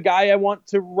if he's the guy I want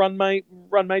to run my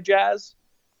Jazz,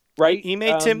 right? He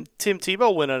made Tim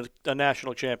Tebow win a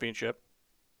national championship.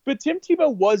 But Tim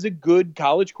Tebow was a good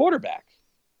college quarterback.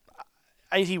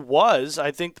 He was. I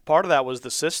think part of that was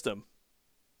the system.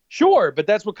 Sure, but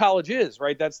that's what college is,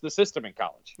 right? That's the system in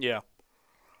college. Yeah.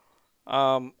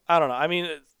 I don't know. I mean,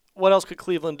 what else could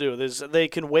Cleveland do? They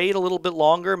can wait a little bit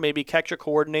longer, maybe catch a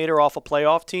coordinator off a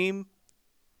playoff team.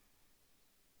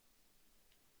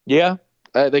 Yeah,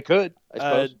 they could, I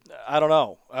suppose. I don't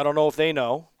know. I don't know if they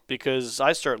know, because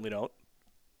I certainly don't.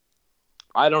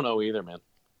 I don't know either, man.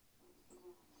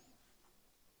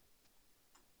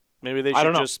 Maybe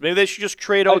they should just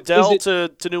trade Odell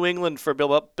to New England for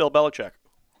Bill Belichick.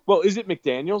 Well, is it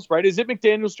McDaniels, right? Is it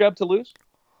McDaniels' job to lose?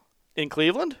 In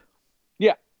Cleveland?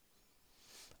 Yeah.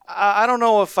 I don't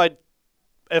know if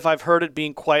I've heard it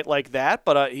being quite like that,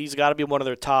 but he's got to be one of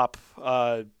their top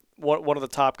one of the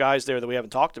top guys there that we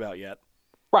haven't talked about yet.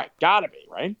 Right, gotta be,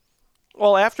 right?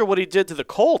 Well, after what he did to the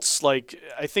Colts, like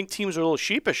I think teams are a little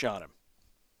sheepish on him.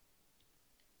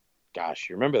 Gosh,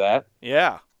 you remember that?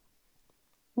 Yeah.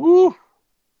 Woo.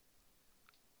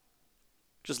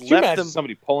 Just left them.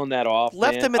 Somebody pulling that off.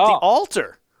 Left them at the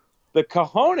altar. The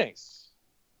cojones.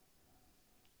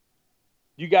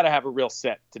 You got to have a real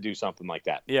set to do something like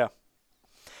that. Yeah.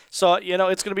 So,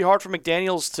 it's going to be hard for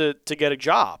McDaniels to get a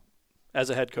job as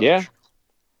a head coach. Yeah.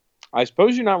 I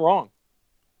suppose you're not wrong.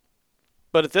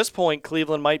 But at this point,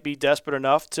 Cleveland might be desperate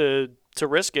enough to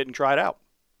risk it and try it out.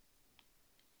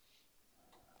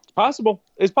 It's possible.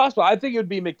 It's possible. I think it would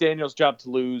be McDaniels' job to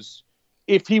lose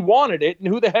if he wanted it, and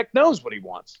who the heck knows what he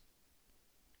wants?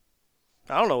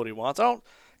 I don't know what he wants.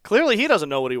 Clearly, he doesn't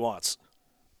know what he wants.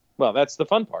 Well, that's the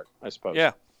fun part, I suppose.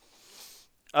 Yeah.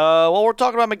 Well, we're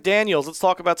talking about McDaniels. Let's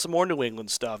talk about some more New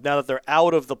England stuff. Now that they're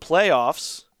out of the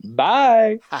playoffs.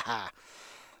 Bye.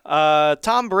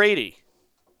 Tom Brady.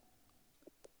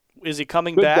 Is he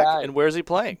coming back, and where's he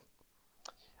playing?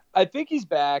 I think he's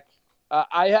back.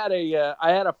 I had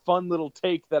a fun little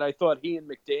take that I thought he and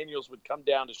McDaniels would come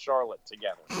down to Charlotte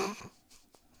together.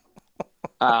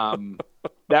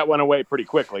 That went away pretty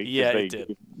quickly. Yeah, it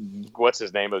did. What's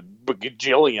his name? $1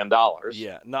 gajillion.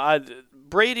 Yeah. No,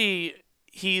 Brady,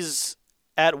 he's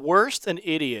at worst an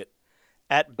idiot,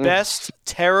 at best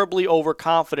terribly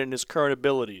overconfident in his current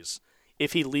abilities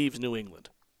if he leaves New England.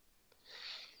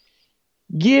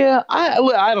 Yeah, I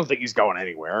don't think he's going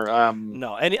anywhere.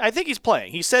 No, and I think he's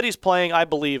playing. He said he's playing. I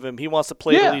believe him. He wants to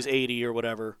play till he's 80 or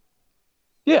whatever.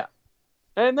 Yeah,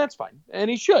 and that's fine. And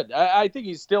he should. I think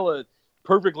he's still a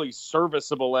perfectly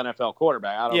serviceable NFL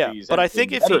quarterback. I don't think he's but I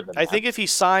think if he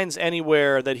signs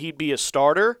anywhere that he'd be a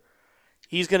starter,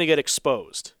 he's going to get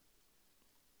exposed.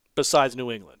 Besides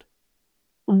New England.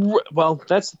 Well,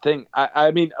 that's the thing.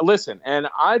 I mean, listen, and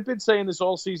I've been saying this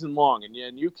all season long,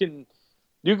 and you can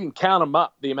count them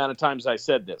up, the amount of times I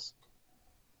said this.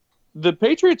 The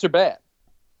Patriots are bad.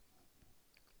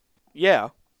 Yeah.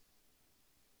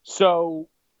 So.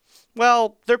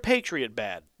 Well, they're Patriot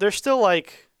bad. They're still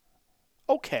like,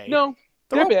 okay. No,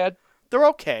 they're bad. They're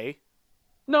okay.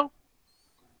 No.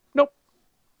 Nope.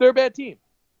 They're a bad team.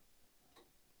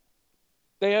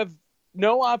 They have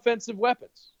no offensive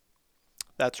weapons.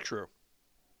 That's true.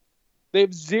 They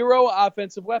have zero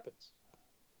offensive weapons.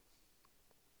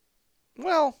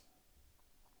 Well,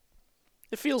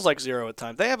 it feels like zero at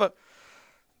times. They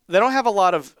don't have a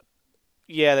lot of.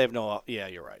 Yeah, they have no. Yeah,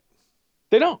 you're right.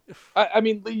 They don't. I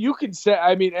mean, you could say.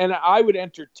 I mean, and I would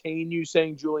entertain you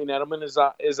saying Julian Edelman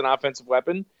is an offensive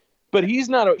weapon, but he's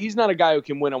not a guy who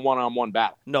can win a one-on-one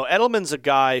battle. No, Edelman's a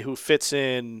guy who fits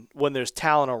in when there's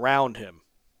talent around him.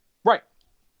 Right.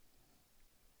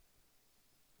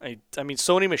 I mean,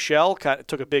 Sony Michel kind of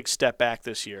took a big step back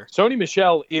this year. Sony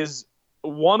Michel is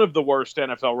one of the worst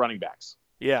NFL running backs.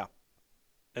 Yeah.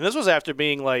 And this was after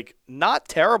being, like, not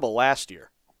terrible last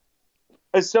year.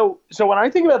 So when I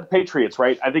think about the Patriots,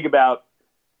 right, I think about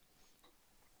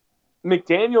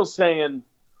McDaniels saying,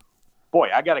 boy,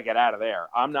 I got to get out of there.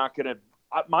 I'm not going to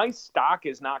 – my stock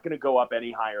is not going to go up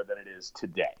any higher than it is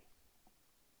today.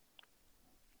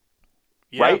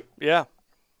 Yeah, right? Yeah.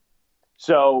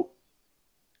 So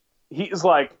he's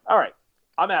like, all right,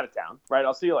 I'm out of town, right?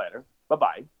 I'll see you later.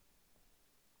 Bye-bye.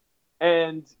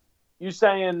 And you're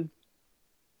saying,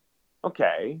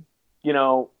 okay,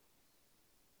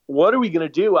 what are we going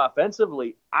to do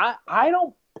offensively? I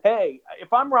don't pay.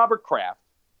 If I'm Robert Kraft,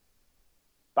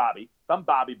 Bobby, if I'm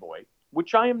Bobby Boy,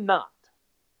 which I am not,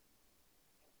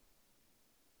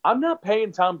 I'm not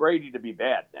paying Tom Brady to be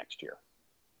bad next year.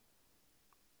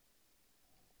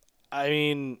 I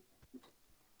mean,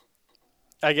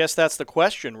 I guess that's the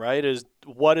question, right?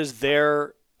 What is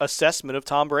their assessment of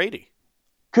Tom Brady?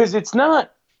 Because it's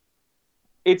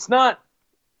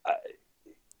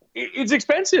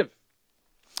expensive.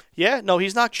 Yeah, no,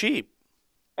 he's not cheap.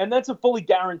 And that's a fully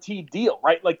guaranteed deal,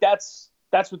 right? Like that's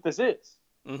what this is.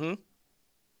 Mm-hmm.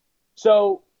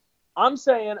 So I'm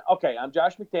saying, okay, I'm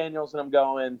Josh McDaniels, and I'm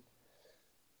going,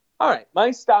 all right,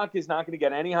 my stock is not going to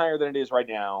get any higher than it is right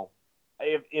now.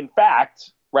 In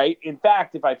fact,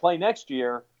 if I play next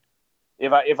year,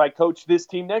 if I coach this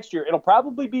team next year, it'll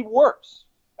probably be worse.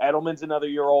 Edelman's another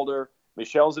year older.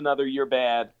 Michel's another year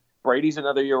bad. Brady's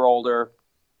another year older.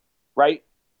 Right?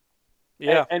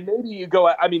 Yeah. And maybe you go,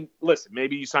 I mean, listen,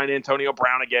 maybe you sign Antonio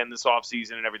Brown again this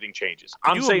offseason and everything changes.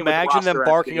 Can you imagine them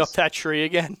barking up that tree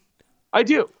again? I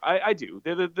do. I do.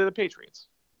 They're the Patriots.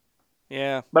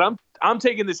 Yeah. But I'm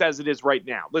taking this as it is right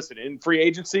now. Listen, in free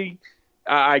agency,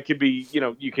 I could be,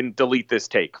 you can delete this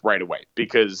take right away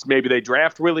because maybe they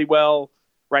draft really well,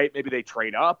 right? Maybe they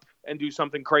trade up and do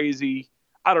something crazy.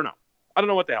 I don't know. I don't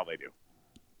know what the hell they do.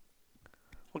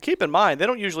 Well, keep in mind, they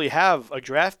don't usually have a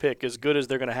draft pick as good as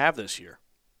they're going to have this year.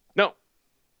 No.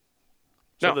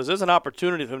 So this is an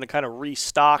opportunity for them to kind of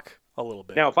restock a little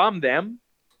bit. Now, if I'm them,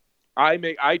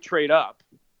 I trade up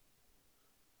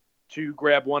to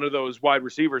grab one of those wide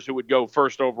receivers who would go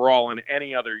first overall in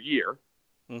any other year.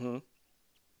 Mm-hmm.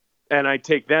 And I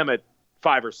take them at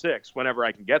 5 or 6 whenever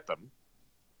I can get them.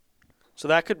 So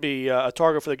that could be a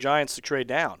target for the Giants to trade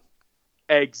down.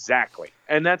 Exactly.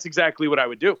 And that's exactly what I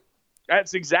would do.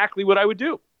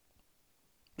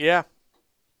 Yeah.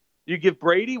 You give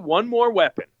Brady one more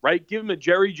weapon, right? Give him a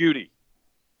Jerry Jeudy,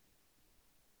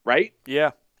 right?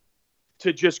 Yeah.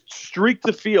 To just streak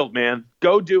the field, man.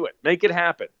 Go do it. Make it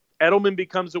happen. Edelman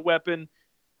becomes a weapon.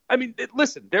 I mean,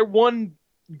 listen, they're one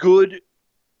good,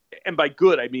 and by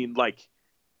good, I mean like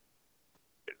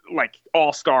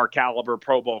all-star caliber,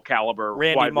 Pro Bowl caliber,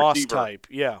 Randy wide Moss receiver type,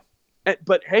 yeah.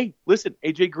 But, hey, listen,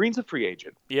 A.J. Green's a free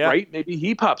agent, right? Maybe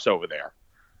he pops over there.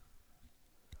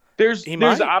 There's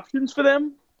options for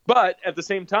them, but at the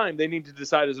same time, they need to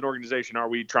decide as an organization, are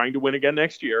we trying to win again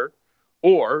next year,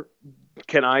 or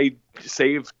can I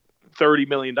save $30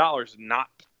 million and not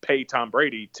pay Tom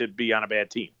Brady to be on a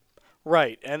bad team?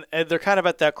 Right, and they're kind of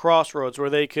at that crossroads where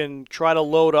they can try to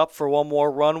load up for one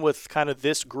more run with kind of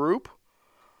this group,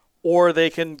 or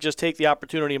they can just take the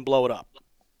opportunity and blow it up.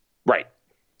 Right.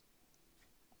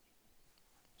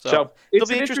 So it'll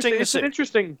be interesting to see.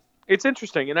 It's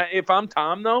interesting. And if I'm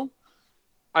Tom, though,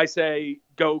 I say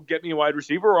go get me a wide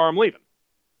receiver or I'm leaving.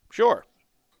 Sure.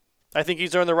 I think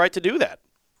he's earned the right to do that.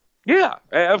 Yeah,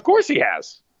 of course he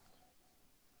has.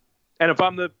 And if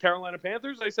I'm the Carolina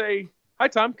Panthers, I say, hi,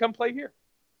 Tom, come play here.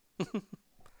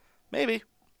 Maybe.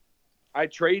 I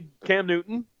trade Cam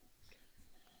Newton.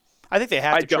 I think they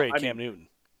have to trade Cam Newton.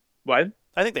 What?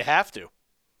 I think they have to.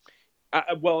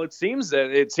 Well, it seems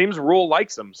Rule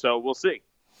likes him, so we'll see.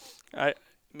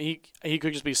 He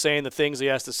could just be saying the things he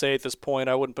has to say at this point.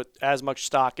 I wouldn't put as much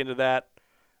stock into that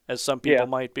as some people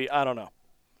might be. I don't know.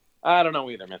 I don't know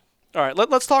either, man. All right,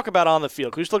 let's talk about on the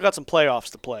field, because we still got some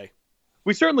playoffs to play.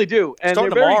 We certainly do, and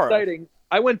they're very exciting.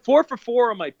 I went 4 for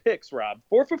 4 on my picks, Rob.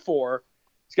 4 for 4.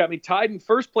 It's got me tied in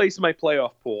first place in my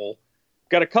playoff pool.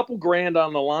 Got a couple grand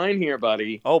on the line here,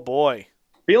 buddy. Oh, boy.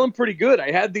 Feeling pretty good.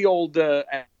 I had the old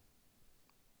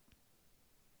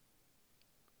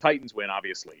Titans win,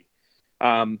 obviously.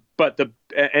 But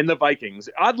the Vikings,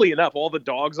 oddly enough, all the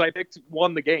dogs I picked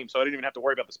won the game, so I didn't even have to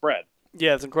worry about the spread.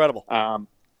 Yeah, it's incredible.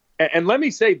 And let me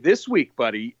say this week,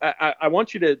 buddy, I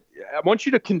want you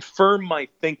to confirm my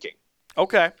thinking.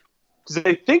 Okay. Because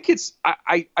I think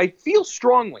I feel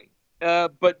strongly,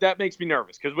 but that makes me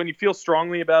nervous. Because when you feel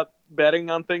strongly about betting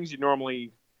on things, you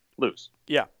normally lose.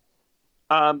 Yeah.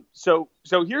 So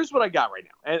here's what I got right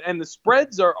now, and the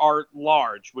spreads are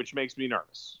large, which makes me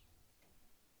nervous.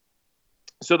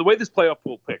 So the way this playoff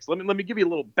pool picks, let me give you a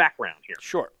little background here.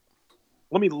 Sure.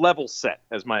 Let me level set,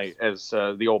 as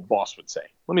the old boss would say.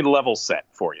 Let me level set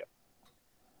for you.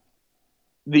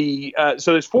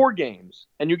 So there's 4 games,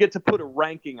 and you get to put a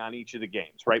ranking on each of the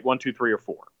games, right? 1, 2, 3, or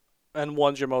 4. And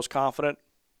 1's your most confident?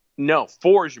 No,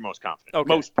 4 is your most confident. Okay.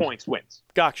 Most points wins.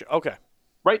 Gotcha. Okay.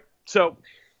 Right. So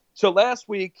last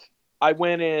week I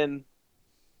went in,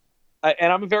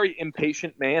 and I'm a very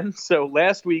impatient man. So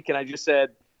last week, and I just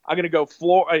said I'm going to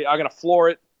floor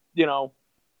it.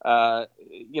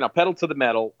 Pedal to the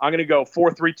metal. I'm going to go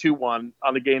 4, 3, 2, 1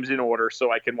 on the games in order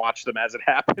so I can watch them as it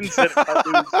happens. And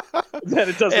then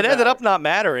it doesn't. It ended up not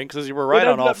mattering because you were right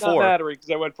on all 4. It ended up not mattering because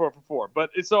I went 4 for 4.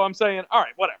 But so I'm saying, all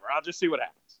right, whatever. I'll just see what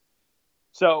happens.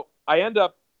 So I end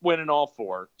up winning all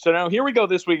 4. So now here we go.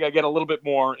 This week I get a little bit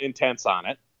more intense on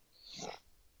it.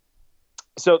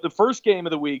 So the first game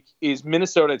of the week is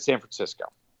Minnesota at San Francisco.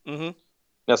 Mm-hmm.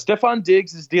 Now Stephon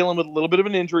Diggs is dealing with a little bit of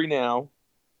an injury now.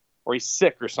 Or he's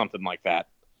sick or something like that.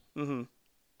 Mm-hmm.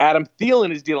 Adam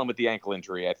Thielen is dealing with the ankle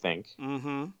injury, I think.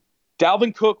 Mm-hmm.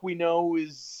 Dalvin Cook, we know,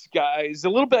 is a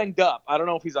little banged up. I don't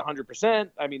know if he's 100%.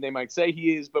 I mean, they might say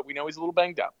he is, but we know he's a little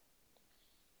banged up.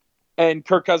 And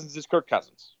Kirk Cousins is Kirk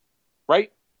Cousins,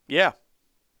 right? Yeah.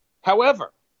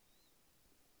 However,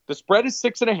 the spread is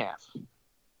 6.5.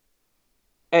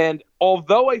 And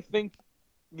although I think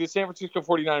the San Francisco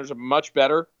 49ers are much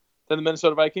better than the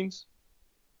Minnesota Vikings,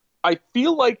 I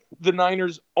feel like the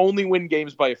Niners only win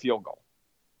games by a field goal.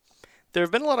 There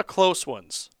have been a lot of close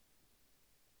ones.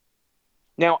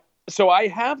 Now, so I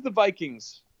have the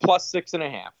Vikings plus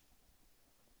 6.5,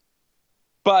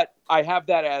 but I have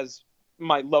that as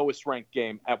my lowest ranked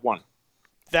game at 1.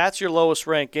 That's your lowest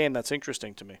ranked game. That's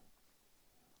interesting to me.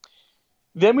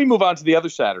 Then we move on to the other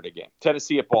Saturday game,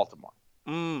 Tennessee at Baltimore.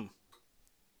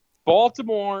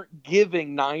 Baltimore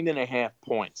giving 9.5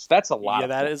 points. That's a lot. Yeah,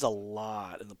 that is a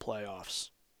lot in the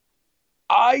playoffs.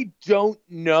 I don't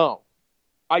know.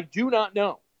 I do not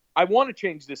know. I want to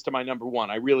change this to my number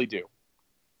 1. I really do.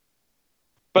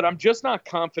 But I'm just not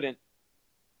confident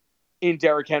in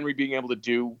Derrick Henry being able to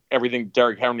do everything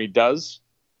Derrick Henry does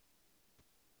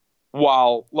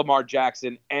while Lamar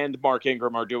Jackson and Mark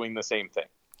Ingram are doing the same thing.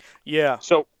 Yeah.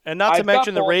 So, and not to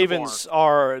mention the Ravens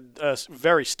are a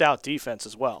very stout defense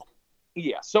as well.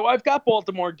 Yeah. So I've got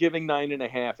Baltimore giving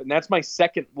 9.5, and that's my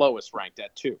second lowest ranked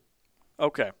at 2.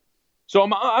 Okay. So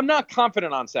I'm not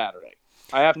confident on Saturday.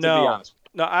 I have to be honest.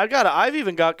 No, I've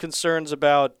even got concerns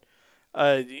about,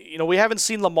 we haven't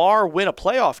seen Lamar win a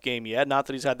playoff game yet. Not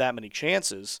that he's had that many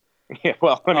chances. Yeah,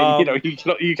 well, I mean,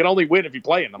 you can only win if you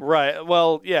play in them. Right.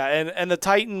 Well, yeah, and the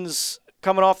Titans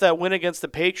coming off that win against the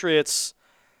Patriots,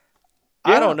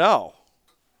 yeah. I don't know.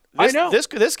 I know.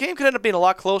 This game could end up being a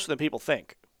lot closer than people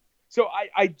think. So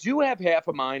I do have half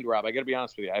a mind, Rob. I got to be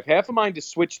honest with you. I have half a mind to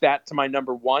switch that to my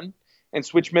number 1 and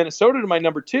switch Minnesota to my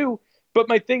number 2. But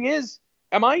my thing is,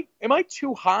 am I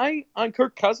too high on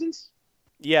Kirk Cousins?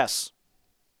 Yes.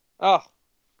 Oh,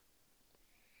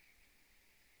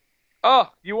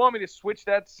 you want me to switch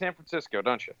that to San Francisco,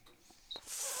 don't you?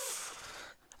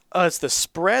 It's the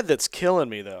spread that's killing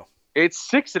me, though. It's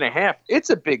 6.5. It's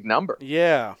a big number.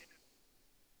 Yeah.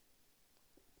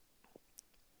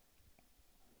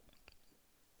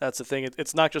 That's the thing.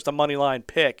 It's not just a money line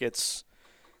pick. It's.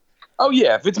 Oh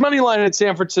yeah, if it's money line at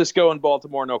San Francisco and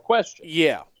Baltimore, no question.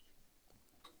 Yeah.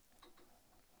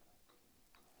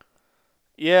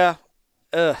 Yeah.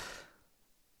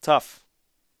 Tough.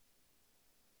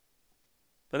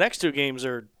 The next 2 games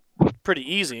are pretty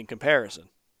easy in comparison.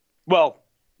 Well,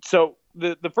 so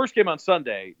the first game on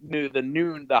Sunday,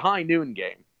 the high noon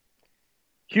game,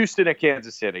 Houston at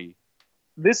Kansas City.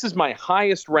 This is my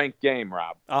highest ranked game,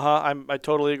 Rob. I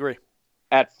totally agree.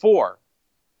 At 4,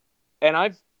 and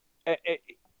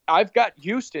I've got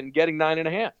Houston getting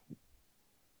 9.5.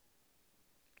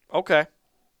 Okay.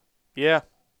 Yeah.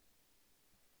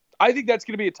 I think that's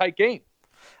going to be a tight game.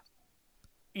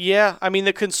 Yeah, I mean,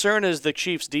 the concern is the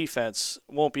Chiefs' defense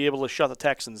won't be able to shut the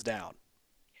Texans down.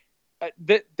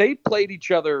 They played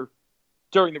each other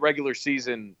during the regular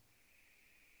season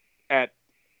at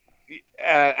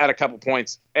a couple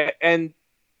points, and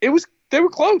they were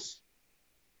close.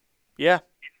 Yeah.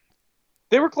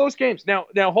 They were close games. Now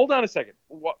hold on a second.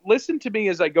 Listen to me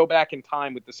as I go back in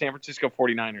time with the San Francisco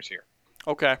 49ers here.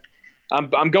 Okay.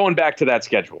 I'm going back to that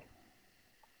schedule.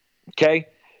 Okay?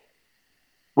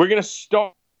 We're going to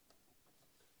start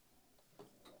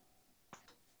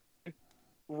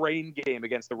rain game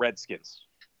against the Redskins.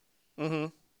 Mm-hmm.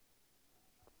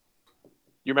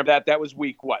 You remember that? That was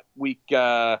week what? Week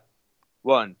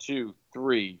 1, 2,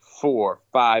 3, 4,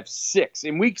 5, 6.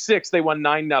 In week 6, they won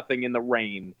 9-0 in the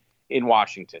rain in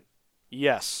Washington.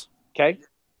 Yes. Okay?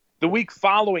 The week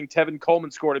following, Tevin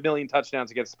Coleman scored 1 million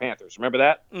touchdowns against the Panthers. Remember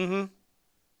that? Mm-hmm.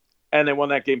 And they won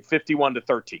that game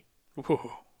 51-13.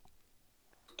 Ooh.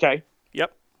 Okay?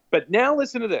 Yep. But now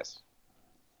listen to this.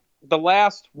 The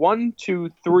last 1,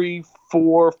 2, 3,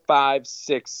 4, 5,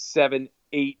 6, 7,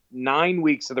 8, 9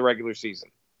 weeks of the regular season.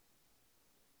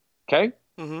 Okay?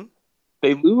 Mm-hmm.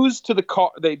 They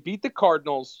beat the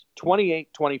Cardinals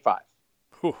 28-25.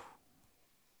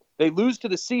 They lose to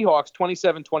the Seahawks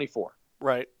 27-24.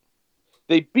 Right.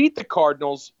 They beat the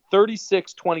Cardinals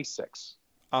 36-26.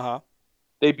 Uh-huh.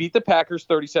 They beat the Packers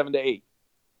 37-8.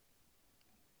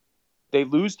 They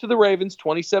lose to the Ravens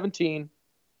 2017.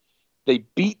 They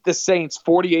beat the Saints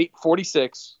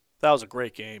 48-46. That was a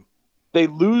great game. They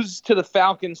lose to the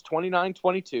Falcons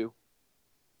 29-22.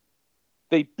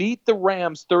 They beat the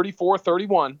Rams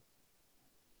 34-31.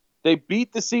 They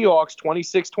beat the Seahawks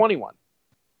 26-21.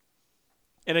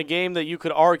 In a game that you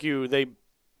could argue they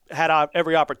had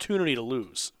every opportunity to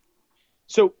lose.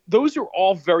 So those are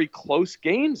all very close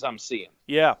games I'm seeing.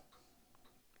 Yeah.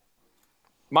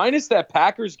 Minus that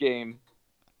Packers game,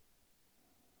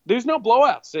 there's no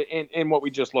blowouts in what we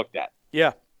just looked at.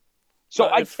 Yeah. So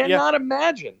I cannot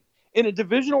imagine in a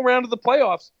divisional round of the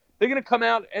playoffs, they're going to come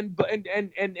out and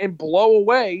blow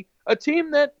away a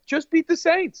team that just beat the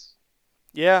Saints.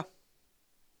 Yeah.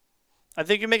 I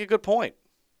think you make a good point.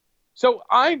 So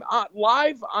I'm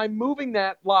live. I'm moving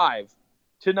that live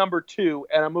to number 2,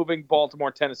 and I'm moving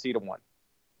Baltimore, Tennessee to 1.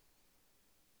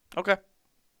 Okay.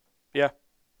 Yeah.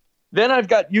 Then I've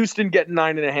got Houston getting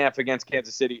 9.5 against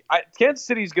Kansas City. Kansas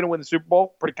City is going to win the Super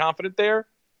Bowl. Pretty confident there.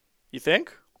 You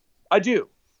think? I do.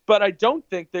 But I don't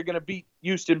think they're going to beat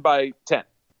Houston by 10.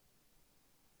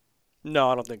 No,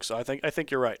 I don't think so. I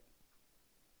think you're right.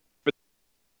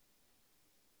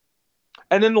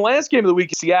 And then the last game of the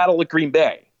week is Seattle at Green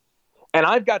Bay. And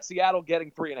I've got Seattle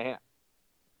getting 3.5.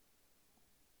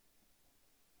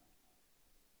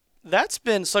 That's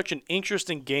been such an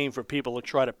interesting game for people to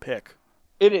try to pick.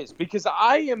 It is, because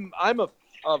I'm a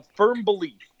firm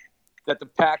belief that the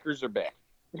Packers are bad.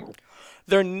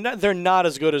 They're not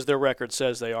as good as their record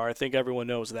says they are. I think everyone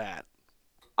knows that.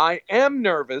 I am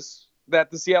nervous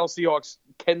that the Seattle Seahawks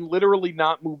can literally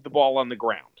not move the ball on the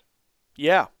ground.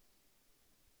 Yeah.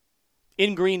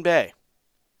 In Green Bay.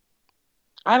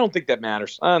 I don't think that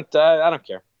matters. I don't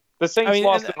care. The Saints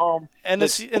lost at home. And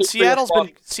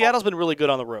Seattle's been really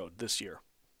good on the road this year.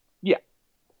 Yeah.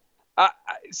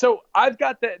 So I've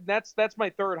got that. That's my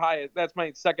third highest. That's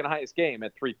my second highest game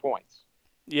at 3 points.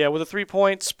 Yeah, with a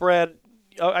 3-point spread,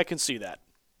 I can see that.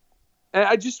 And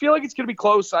I just feel like it's going to be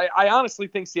close. I honestly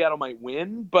think Seattle might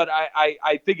win, but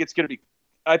I think it's going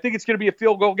to be a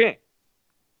field goal game.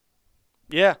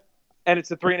 Yeah. And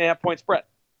it's a 3.5 point spread.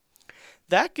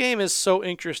 That game is so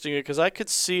interesting because I could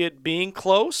see it being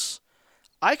close.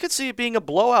 I could see it being a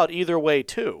blowout either way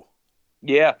too.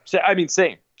 Yeah, I mean,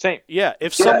 same. Yeah,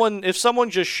 if someone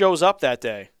just shows up that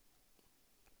day,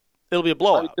 it'll be a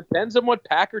blowout. It depends on what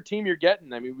Packer team you're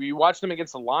getting. I mean, we watched them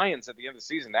against the Lions at the end of the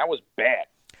season. That was bad.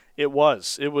 It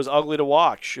was. It was ugly to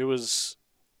watch. It was,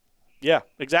 yeah,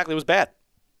 exactly. It was bad.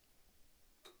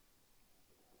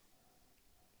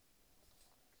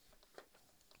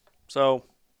 So,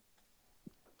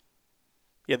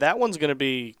 yeah, that one's going to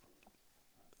be,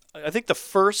 I think the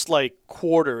first,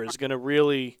 quarter is going to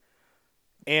really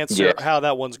answer how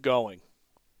that one's going.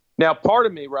 Now, part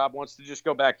of me, Rob, wants to just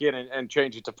go back in and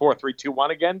change it to 4-3-2-1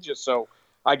 again, just so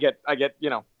I get my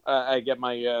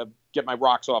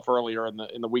rocks off earlier in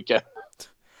the weekend.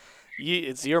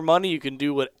 It's your money. You can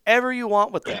do whatever you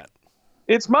want with that.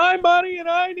 It's my money, and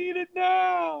I need it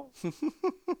now.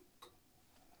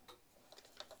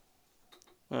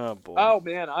 Oh boy. Oh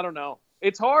man, I don't know.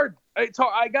 It's hard. I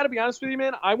got to be honest with you,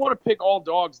 man. I want to pick all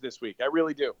dogs this week. I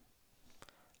really do.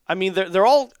 I mean, they're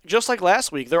all just like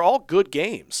last week. They're all good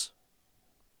games.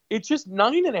 It's just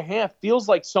 9.5 feels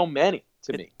like so many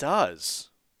to me. It does.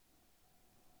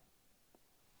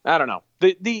 I don't know.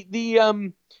 The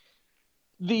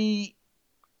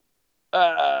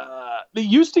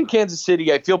Houston Kansas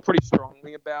City I feel pretty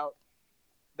strongly about.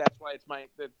 That's why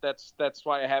that's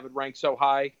why I have it ranked so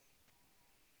high.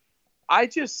 I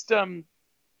just I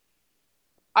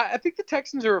think the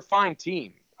Texans are a fine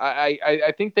team.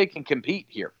 I think they can compete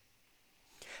here.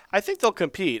 I think they'll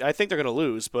compete. I think they're going to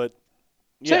lose, but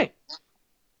yeah. Same.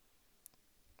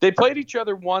 They played each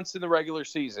other once in the regular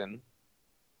season.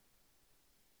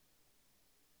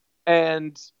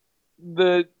 And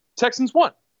the Texans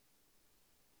won.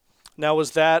 Now,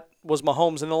 was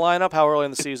Mahomes in the lineup? How early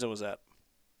in the season was that?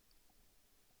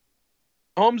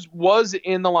 Mahomes was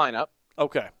in the lineup.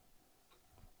 Okay.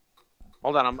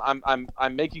 Hold on,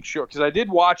 I'm making sure because I did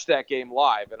watch that game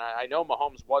live, and I know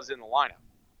Mahomes was in the lineup.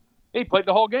 He played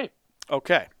the whole game.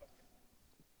 Okay.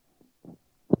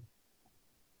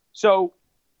 So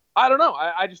I don't know.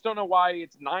 I just don't know why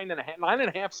it's 9.5.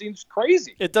 9.5 seems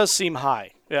crazy. It does seem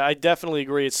high. Yeah, I definitely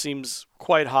agree. It seems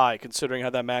quite high considering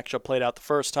how that matchup played out the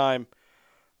first time,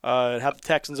 and how the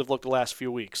Texans have looked the last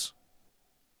few weeks.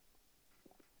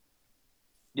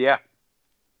 Yeah.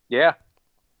 Yeah.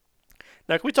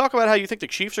 Now, can we talk about how you think the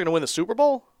Chiefs are going to win the Super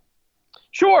Bowl?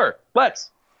 Sure.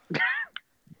 Let's.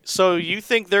 So you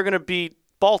think they're going to beat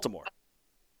Baltimore?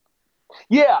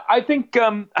 Yeah, I think,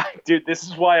 dude, this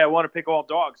is why I want to pick all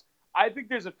dogs. I think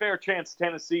there's a fair chance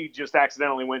Tennessee just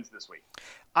accidentally wins this week.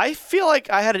 I feel like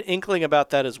I had an inkling about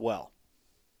that as well.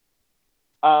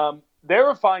 They're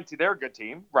a fine team. They're a good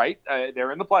team, right?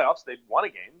 They're in the playoffs. They won a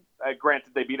game.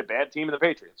 Granted, they beat a bad team in the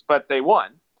Patriots, but they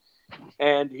won.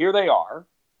 And here they are.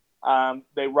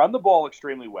 They run the ball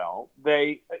extremely well.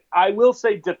 I will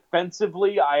say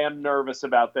defensively, I am nervous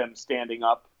about them standing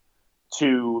up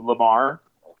to Lamar.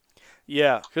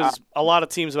 Yeah, because a lot of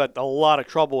teams have had a lot of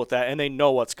trouble with that, and they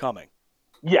know what's coming.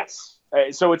 Yes.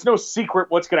 So it's no secret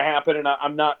what's going to happen, and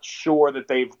I'm not sure that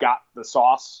they've got the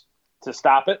sauce to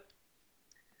stop it.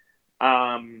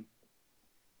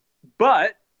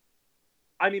 But,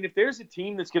 I mean, if there's a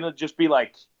team that's going to just be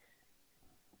like,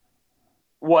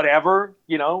 whatever,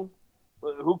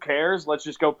 who cares? Let's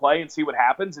just go play and see what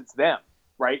happens. It's them,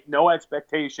 right? No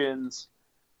expectations,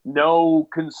 no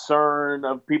concern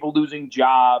of people losing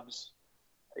jobs.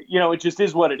 it just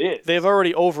is what it is. They've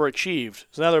already overachieved,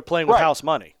 so now they're playing with house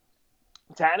money.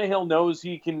 Tannehill knows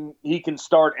he can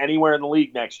start anywhere in the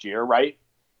league next year, right?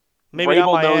 Maybe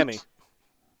not Miami.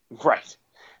 Right.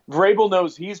 Vrabel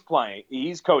knows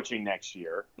he's coaching next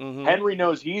year. Mm-hmm. Henry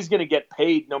knows he's going to get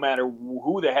paid no matter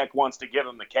who the heck wants to give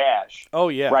him the cash. Oh,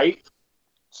 yeah. Right?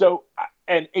 So,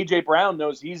 and A.J. Brown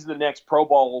knows he's the next Pro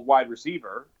Bowl wide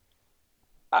receiver.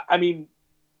 I mean,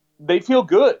 they feel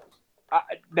good.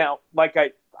 Now,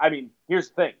 here's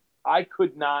the thing. I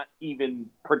could not even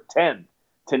pretend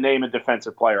to name a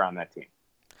defensive player on that team.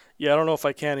 Yeah, I don't know if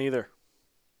I can either.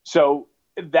 So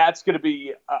that's going to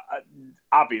be,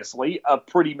 obviously, a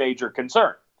pretty major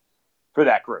concern for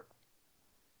that group.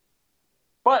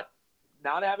 But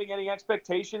not having any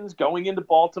expectations going into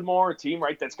Baltimore, a team,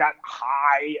 right, that's got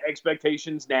high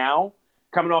expectations now,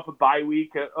 coming off a bye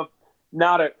week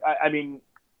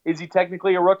is he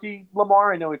technically a rookie,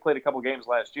 Lamar? I know he played a couple games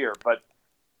last year, but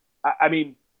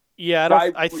yeah,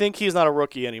 I think he's not a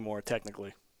rookie anymore,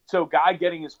 technically. So, guy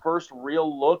getting his first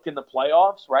real look in the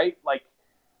playoffs, right? Like,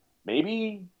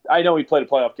 maybe I know he played a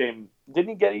playoff game.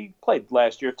 He played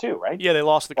last year too, right? Yeah, they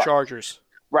lost the Chargers.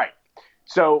 Right.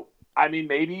 So,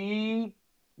 maybe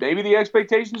the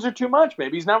expectations are too much.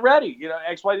 Maybe he's not ready.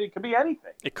 It could be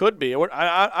anything. It could be.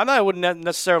 I wouldn't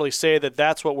necessarily say that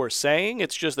that's what we're saying.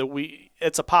 It's just that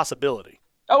it's a possibility.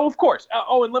 Oh, of course.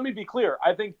 And let me be clear.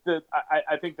 I think the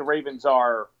Ravens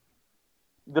are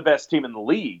the best team in the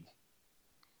league.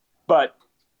 But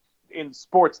in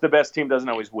sports, the best team doesn't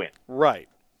always win. Right.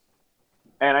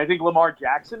 And I think Lamar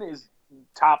Jackson is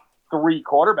top 3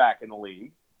 quarterback in the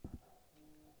league.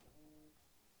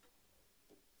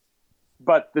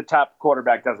 But the top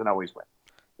quarterback doesn't always win.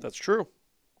 That's true.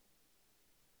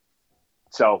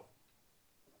 So,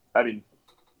 there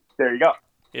you go.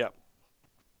 Yeah.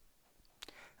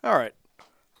 All right.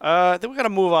 Then we got to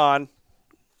move on.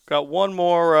 Got one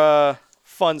more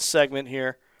fun segment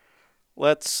here.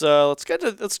 Let's stick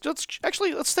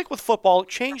with football.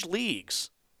 Change leagues.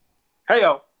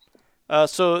 Heyo.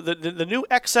 So the new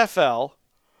XFL,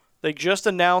 they just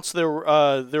announced their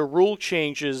rule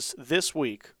changes this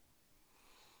week.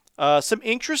 Some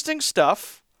interesting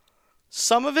stuff.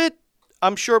 Some of it,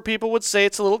 I'm sure people would say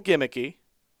it's a little gimmicky.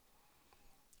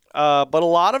 But a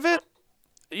lot of it,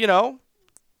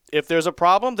 if there's a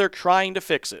problem, they're trying to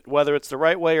fix it. Whether it's the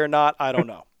right way or not, I don't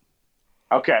know.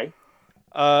 Okay.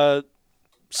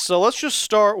 So let's just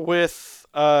start with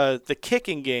the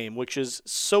kicking game, which is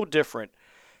so different.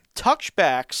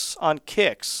 Touchbacks on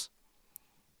kicks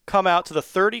come out to the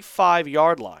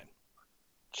 35-yard line.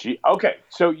 Okay,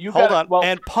 so you hold on. Well,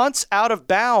 and punts out of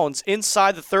bounds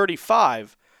inside the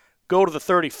 35 go to the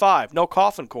 35. No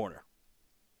coffin corner.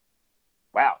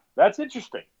 Wow, that's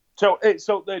interesting. So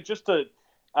just to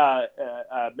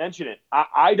mention it,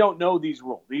 I don't know these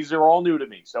rules. These are all new to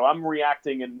me, so I'm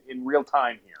reacting in real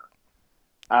time here.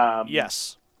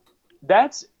 Yes.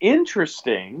 That's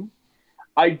interesting.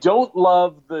 I don't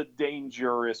love the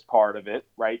dangerous part of it,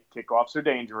 right? Kickoffs are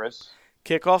dangerous.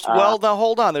 Kickoffs. Well, now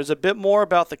hold on. There's a bit more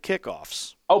about the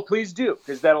kickoffs. Oh, please do,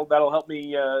 because that'll help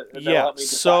me. Help me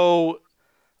so,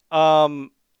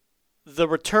 the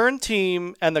return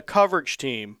team and the coverage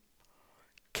team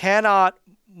cannot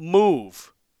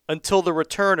move until the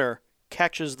returner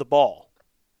catches the ball.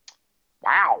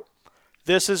 Wow.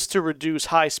 This is to reduce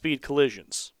high-speed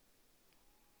collisions.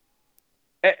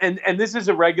 And this is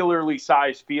a regularly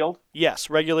sized field? Yes,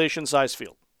 regulation size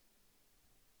field.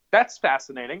 That's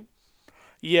fascinating.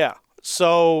 Yeah.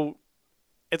 So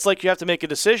it's like you have to make a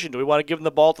decision. Do we want to give them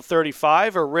the ball to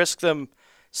 35 or risk them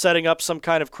setting up some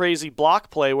kind of crazy block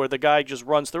play where the guy just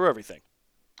runs through everything?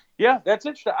 Yeah, that's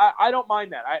interesting. I don't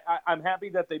mind that. I'm happy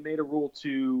that they made a rule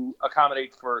to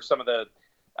accommodate for some of the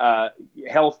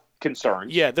health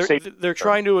concerns. Yeah, they're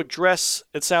trying to address,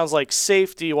 it sounds like,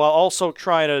 safety while also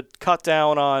trying to cut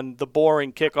down on the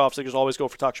boring kickoffs that just always go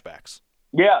for touchbacks.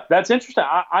 Yeah, that's interesting.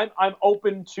 I'm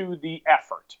open to the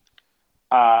effort.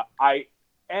 I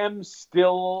am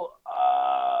still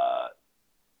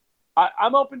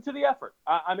I'm open to the effort.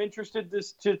 I'm interested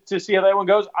to see how that one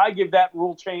goes. I give that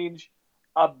rule change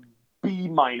a B-,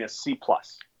 C+.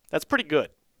 That's pretty good.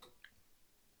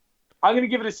 I'm going to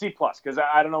give it a C+ because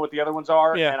I don't know what the other ones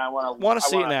are, and I want to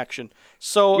see it in action.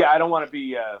 So yeah, I don't want to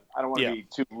be be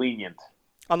too lenient.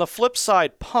 On the flip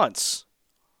side, punts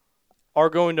are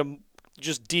going to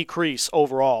just decrease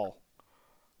overall.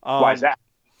 Why is that?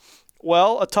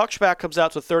 Well, a touchback comes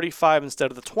out to 35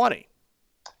 instead of the 20.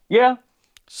 Yeah.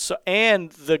 So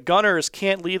and the gunners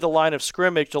can't leave the line of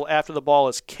scrimmage till after the ball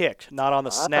is kicked, not on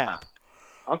the snap.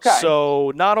 Okay.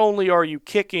 So not only are you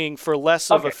kicking for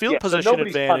less of a field position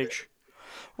advantage,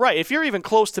 Right. If you're even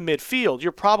close to midfield,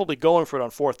 you're probably going for it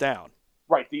on fourth down.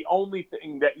 Right. The only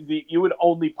thing that you would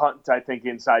only punt, I think,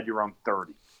 inside your own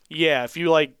 30. Yeah, if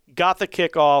you got the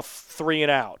kickoff 3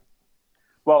 and out.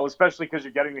 Well, especially because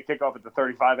you're getting the kickoff at the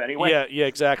 35 anyway. Yeah,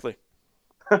 exactly.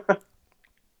 Yeah.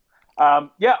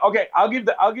 Okay. I'm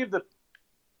gonna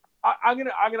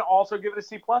also give it a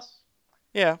C plus.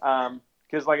 Yeah.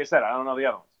 Because like I said, I don't know the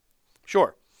other ones.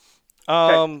 Sure.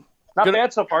 Okay. Not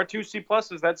bad so far. 2 C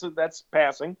pluses. That's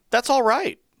passing. That's all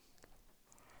right.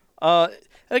 And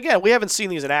again, we haven't seen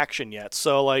these in action yet,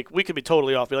 so we could be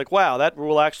totally off. Be like, wow, that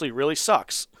rule actually really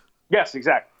sucks. Yes,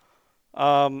 exactly.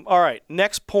 All right.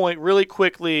 Next point, really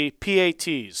quickly.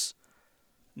 PATs.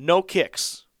 No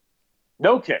kicks.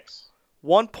 No kicks.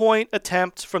 1 point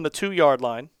attempt from the 2-yard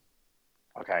line.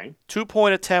 Okay. 2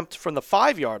 point attempt from the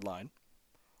 5-yard line.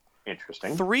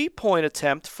 Interesting. 3 point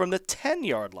attempt from the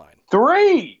 10-yard line.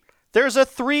 3. There's a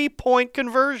 3-point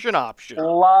conversion option.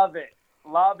 Love it.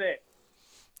 Love it.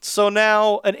 So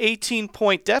now an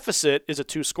 18-point deficit is a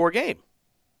 2-score game.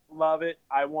 Love it.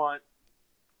 I want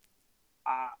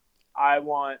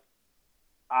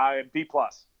B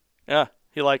plus. Yeah,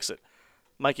 he likes it.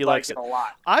 Mikey likes it a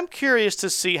lot. I'm curious to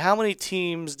see how many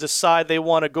teams decide they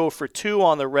want to go for 2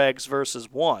 on the regs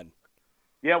versus 1.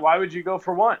 Yeah, why would you go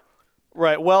for 1?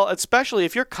 Right. Well, especially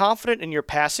if you're confident in your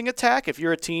passing attack, if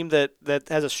you're a team that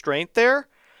has a strength there,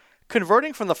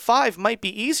 converting from the 5 might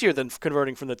be easier than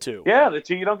converting from the 2. Yeah, the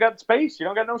 2, you don't got space. You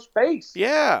don't got no space.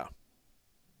 Yeah.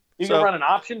 You can run an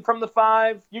option from the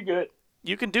 5. You good.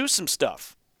 You can do some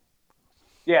stuff.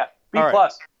 Yeah, B All right.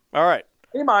 plus. All right.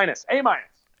 A minus. A minus.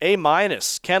 A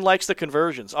minus. Ken likes the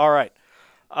conversions. All right.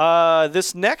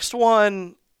 This next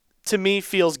one, to me,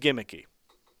 feels gimmicky.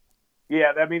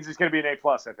 Yeah, that means it's going to be an A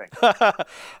plus, I think.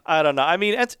 I don't know. I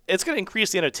mean, it's going to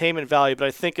increase the entertainment value, but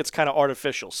I think it's kind of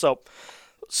artificial. So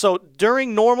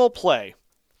during normal play,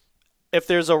 if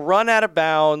there's a run out of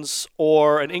bounds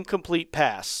or an incomplete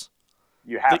pass,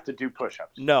 you have to do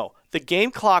push-ups. No, the game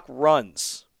clock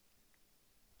runs.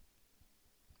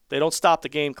 They don't stop the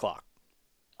game clock.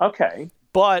 Okay.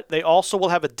 But they also will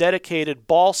have a dedicated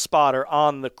ball spotter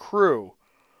on the crew.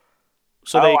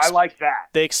 So I like that.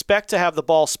 They expect to have the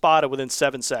ball spotted within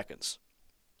 7 seconds.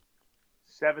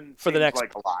 7 for the next,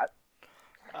 like a lot.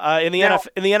 In the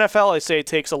NFL, I say it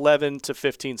takes 11 to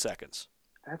 15 seconds.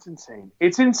 That's insane.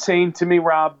 It's insane to me,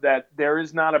 Rob, that there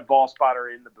is not a ball spotter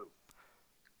in the booth.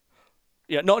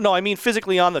 Yeah, no, I mean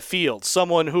physically on the field,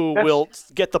 someone who will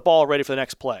get the ball ready for the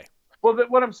next play. Well,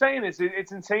 what I'm saying is,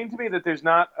 it's insane to me that there's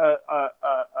not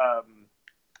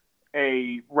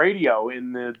a radio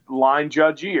in the line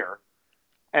judge ear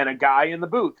and a guy in the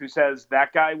booth who says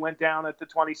that guy went down at the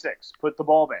 26. Put the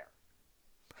ball there.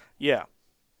 Yeah.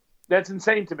 That's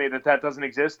insane to me that doesn't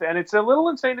exist, and it's a little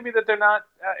insane to me that they're not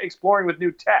exploring with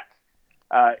new tech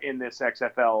in this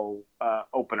XFL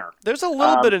opener. There's a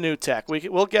little bit of new tech.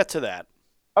 We'll get to that.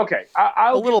 Okay,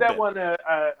 I'll give that one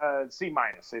a C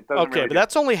minus. It doesn't okay, but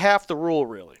that's only half the rule,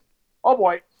 really. Oh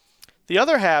boy. The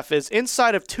other half is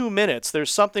inside of 2 minutes.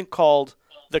 There's something called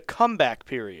the comeback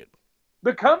period.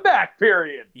 The comeback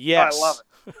period. Yes, I love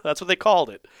it. That's what they called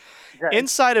it. Okay.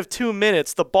 Inside of 2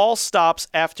 minutes, the ball stops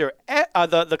after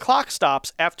the clock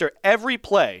stops after every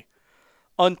play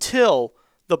until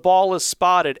the ball is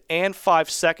spotted and 5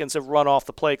 seconds have run off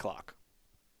the play clock.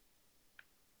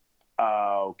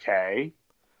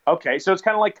 Okay, so it's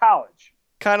kind of like college.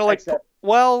 Kind of like,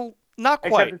 well, not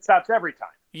quite. Except it stops every time.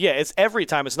 Yeah, it's every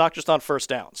time. It's not just on first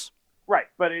downs. Right,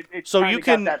 but it's so you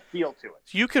can got that feel to it.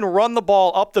 You can run the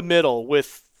ball up the middle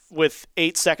with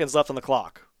 8 seconds left on the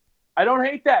clock. I don't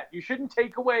hate that. You shouldn't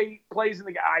take away plays in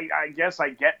the game. I guess I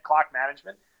get clock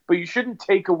management, but you shouldn't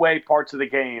take away parts of the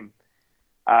game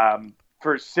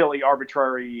for silly,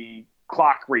 arbitrary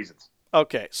clock reasons.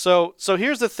 Okay, so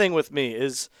here's the thing with me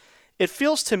is it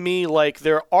feels to me like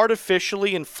they're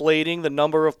artificially inflating the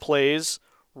number of plays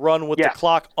run with the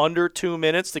clock under 2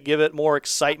 minutes to give it more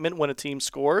excitement when a team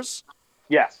scores.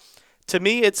 Yes. To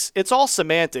me, it's all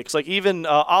semantics. Like even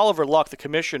Oliver Luck, the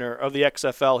commissioner of the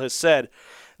XFL, has said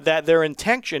that their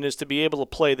intention is to be able to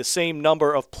play the same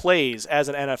number of plays as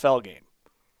an NFL game.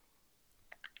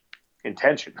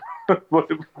 Intention?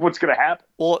 What's going to happen?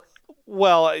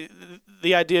 Well,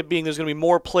 the idea being there's going to be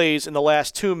more plays in the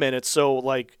last 2 minutes, so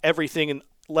like everything in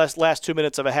last 2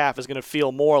 minutes of a half is going to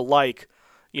feel more like,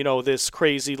 this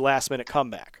crazy last-minute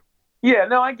comeback. Yeah,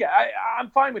 no, I'm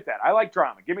fine with that. I like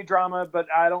drama. Give me drama, but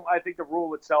I think the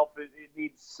rule itself it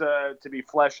needs to be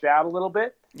fleshed out a little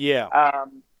bit. Yeah.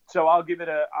 So I'll give it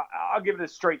a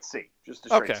straight C, just a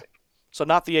straight C. So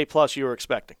not the A+ you were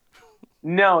expecting.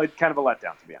 No, it's kind of a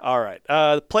letdown, to be honest. All right.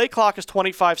 The play clock is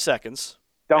 25 seconds.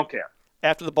 Don't care.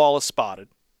 After the ball is spotted.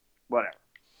 whatever.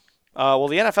 Well,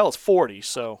 the NFL is 40,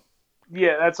 so.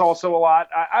 Yeah, that's also a lot.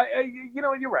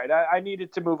 You're right. I need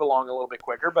it to move along a little bit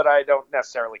quicker, but I don't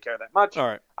necessarily care that much. All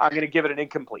right. I'm going to give it an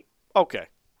incomplete. Okay.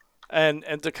 And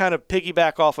to kind of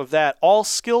piggyback off of that, all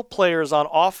skill players on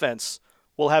offense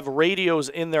will have radios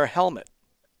in their helmet.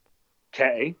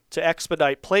 Okay. To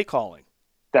expedite play calling.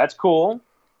 That's cool.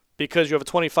 Because you have a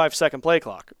 25-second play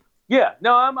clock. Yeah.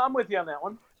 No, I'm with you on that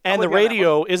one. And the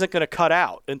radio isn't going to cut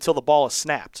out until the ball is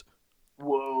snapped.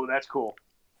 Whoa, that's cool.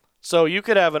 So you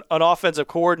could have an offensive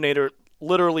coordinator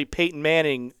literally Peyton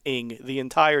Manning-ing the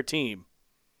entire team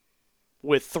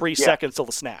with 3 seconds till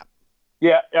the snap.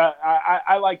 Yeah,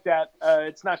 I like that.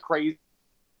 It's not crazy.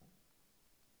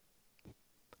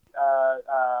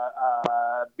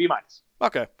 B-.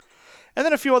 Okay. And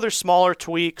then a few other smaller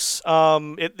tweaks.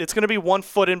 It's going to be 1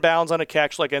 foot in bounds on a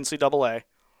catch like NCAA.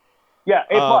 Yeah,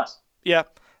 A+. Yeah.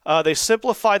 They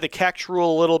simplified the catch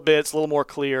rule a little bit. It's a little more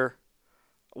clear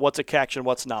what's a catch and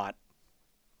what's not.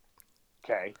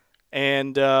 Okay.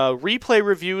 And replay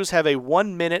reviews have a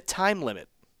 1-minute time limit.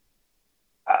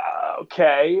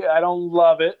 Okay. I don't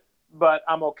love it, but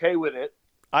I'm okay with it.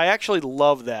 I actually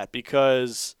love that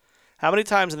because how many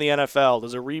times in the NFL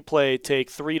does a replay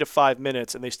take 3 to 5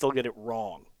 minutes and they still get it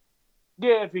wrong?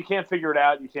 Yeah, if you can't figure it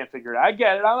out, you can't figure it out. I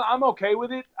get it. I'm okay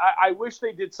with it. I wish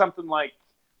they did something like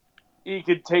you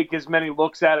could take as many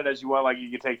looks at it as you want. Like you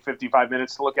could take 55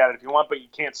 minutes to look at it if you want, but you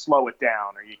can't slow it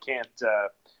down or you can't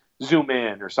zoom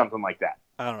in or something like that.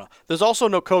 I don't know. There's also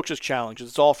no coach's challenge.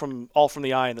 It's all from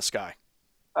the eye in the sky.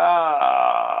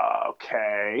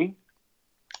 Okay.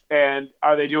 And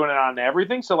are they doing it on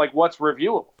everything? So, like, what's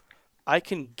reviewable? I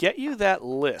can get you that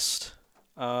list.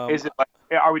 Is it like,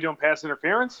 are we doing pass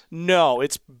interference? No,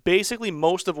 it's basically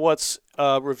most of what's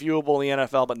reviewable in the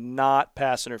NFL, but not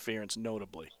pass interference,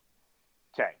 notably.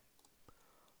 Okay.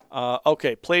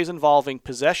 Okay, plays involving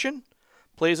possession,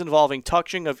 plays involving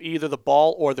touching of either the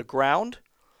ball or the ground.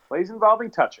 Plays involving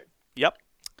touching. Yep,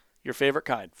 your favorite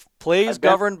kind. Plays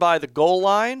governed by the goal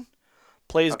line,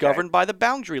 plays governed by the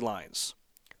boundary lines,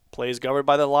 plays governed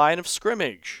by the line of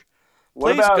scrimmage,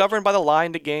 plays governed by the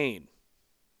line to gain.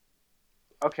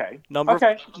 Okay.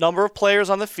 Number of players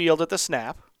on the field at the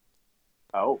snap.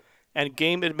 Oh. And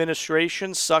game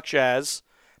administration such as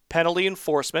penalty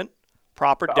enforcement,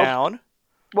 proper down.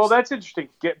 Well, that's interesting.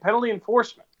 Get penalty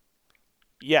enforcement.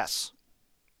 Yes.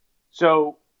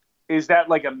 So is that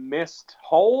like a missed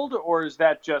hold or is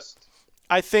that just...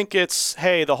 I think it's,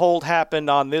 hey, the hold happened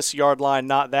on this yard line,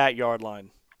 not that yard line.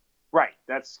 Right.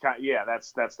 That's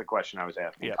the question I was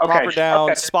asking. Yeah, proper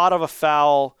down, spot of a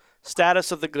foul,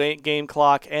 status of the game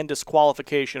clock, and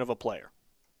disqualification of a player.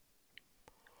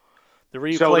 The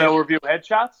replay, so they'll review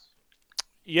headshots?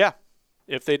 Yeah,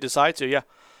 if they decide to, yeah.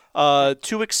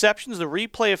 2 exceptions. The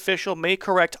replay official may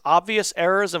correct obvious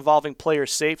errors involving player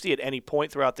safety at any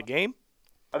point throughout the game.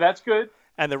 Oh, that's good.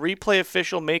 And the replay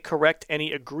official may correct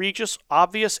any egregious,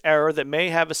 obvious error that may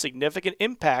have a significant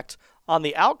impact on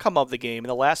the outcome of the game in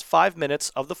the last 5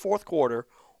 minutes of the fourth quarter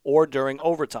or during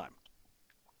overtime.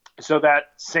 So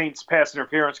that Saints pass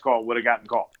interference call would have gotten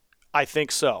called? I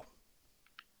think so.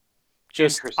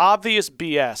 Just obvious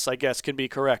BS, I guess, can be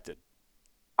corrected.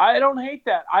 I don't hate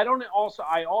that. I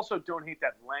also don't hate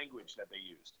that language that they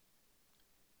used.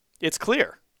 It's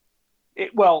clear.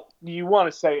 Well, you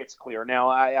want to say it's clear. Now,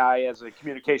 I as a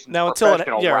communications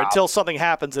professional, until something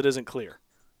happens, it isn't clear.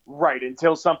 Right,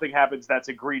 until something happens that's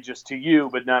egregious to you,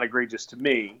 but not egregious to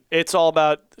me. It's all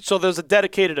about. So there's a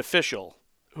dedicated official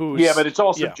who's. Yeah, but it's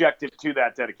all subjective to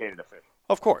that dedicated official.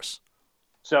 Of course.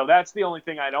 So that's the only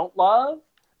thing I don't love.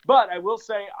 But I will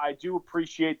say I do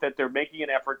appreciate that they're making an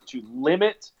effort to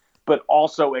limit, but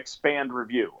also expand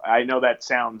review. I know that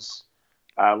sounds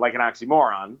like an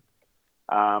oxymoron.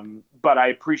 But I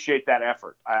appreciate that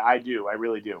effort. I do. I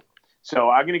really do. So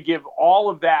I'm going to give all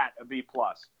of that a B+.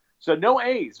 So no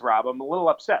A's, Rob. I'm a little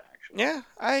upset, actually.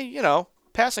 Yeah,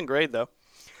 passing grade, though.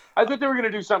 I thought they were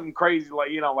going to do something crazy, like,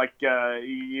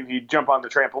 if you jump on the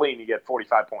trampoline, you get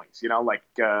 45 points,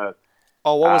 what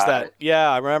was that?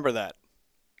 Yeah, I remember that.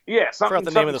 Yeah, something. I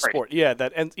forgot the name of the sport. Yeah,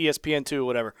 that ESPN2,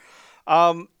 whatever.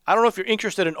 I don't know if you're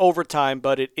interested in overtime,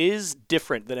 but it is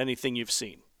different than anything you've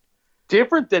seen.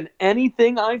 Different than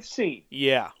anything I've seen?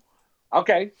 Yeah.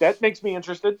 Okay, that makes me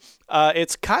interested.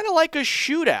 It's kind of like a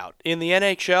shootout in the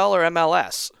NHL or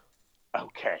MLS.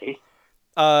 Okay.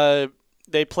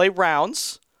 They play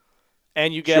rounds,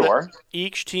 and you get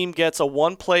each team gets a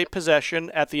 1-play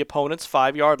possession at the opponent's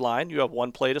 5-yard line. You have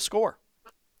 1 play to score.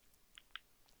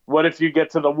 What if you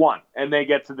get to the 1 and they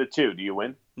get to the 2? Do you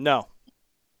win? No.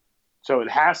 So it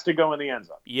has to go in the end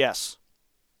zone? Yes.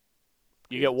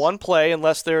 You get one play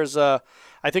unless there's a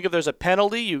 – I think if there's a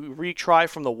penalty, you retry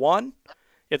from the 1.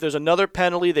 If there's another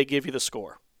penalty, they give you the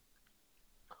score.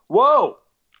 Whoa.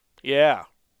 Yeah.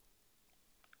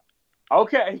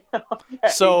 Okay.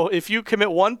 So if you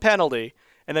commit one penalty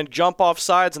and then jump off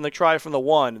sides and they try from the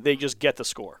 1, they just get the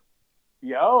score.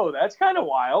 Yo, that's kind of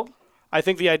wild. I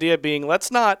think the idea being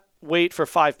let's not wait for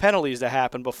 5 penalties to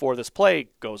happen before this play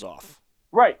goes off.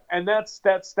 Right, and that's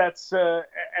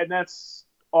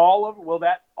all of. Will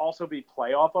that also be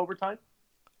playoff overtime?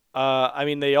 I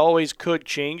mean, they always could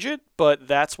change it, but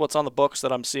that's what's on the books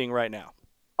that I'm seeing right now.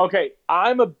 Okay,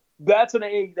 that's an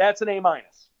A. That's an A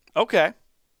minus. Okay,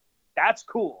 that's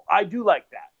cool. I do like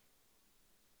that.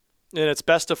 And it's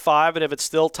best of 5, and if it's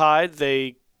still tied,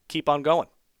 they keep on going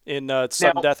in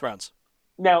sudden death rounds.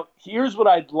 Now, here's what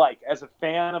I'd like as a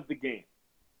fan of the game.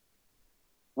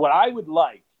 What I would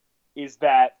like is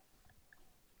that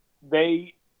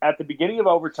they, at the beginning of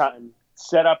overtime,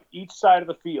 set up each side of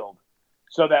the field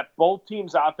so that both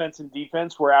teams' offense and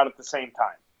defense were out at the same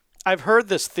time. I've heard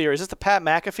this theory. Is this the Pat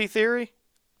McAfee theory?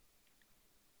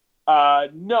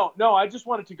 No, I just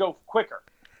want it to go quicker.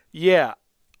 Yeah.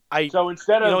 So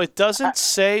instead of... it doesn't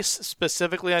say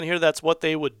specifically on here that's what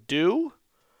they would do,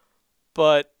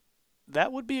 but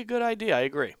that would be a good idea. I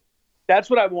agree. That's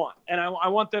what I want. And I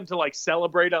want them to, like,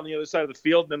 celebrate on the other side of the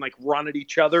field and then, like, run at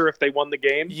each other if they won the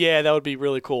game. Yeah, that would be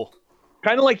really cool.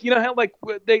 Kind of like, how, like,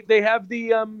 they have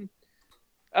the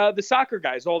soccer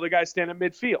guys, all the guys stand at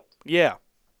midfield. Yeah.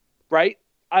 Right?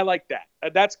 I like that.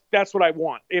 That's what I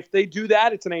want. If they do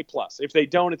that, it's an A+. If they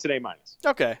don't, it's an A-.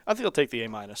 Okay. I think I'll take the A-.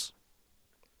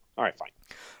 All right, fine.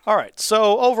 All right.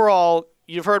 So, overall,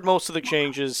 you've heard most of the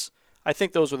changes. I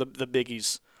think those were the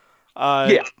biggies.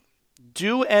 Yeah.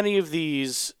 Do any of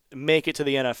these make it to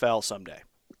the NFL someday?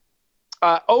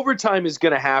 Overtime is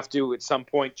going to have to, at some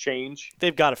point, change.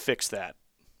 They've got to fix that.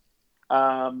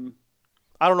 I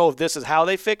don't know if this is how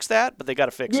they fix that, but they got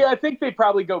to fix it. Yeah, I think they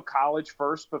probably go college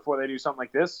first before they do something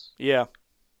like this. Yeah.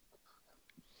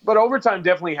 But overtime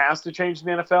definitely has to change in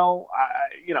the NFL.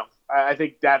 I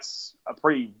think that's a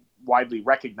pretty widely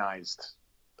recognized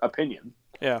opinion.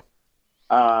 Yeah.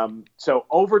 So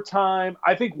overtime,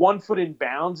 I think 1 foot in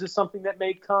bounds is something that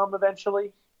may come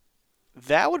eventually.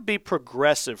 That would be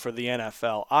progressive for the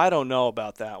NFL. I don't know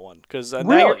about that one because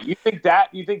really, you think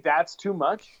that's too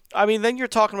much? I mean, then you're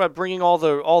talking about bringing all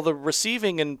the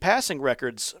receiving and passing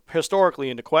records historically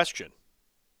into question.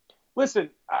 Listen,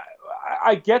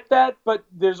 I get that, but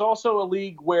there's also a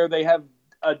league where they have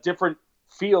a different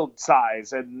field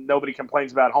size and nobody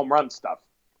complains about home run stuff.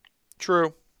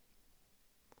 True.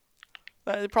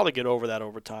 They'd probably get over that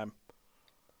over time.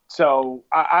 So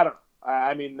I don't know.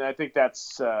 I mean, I think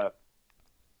that's.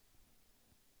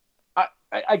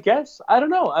 I guess. I don't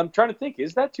know. I'm trying to think.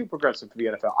 Is that too progressive for the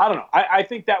NFL? I don't know. I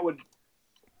think that would.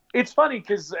 It's funny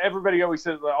because everybody always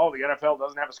says, "Oh, the NFL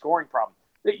doesn't have a scoring problem."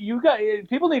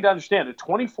 People need to understand a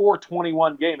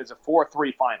 24-21 game is a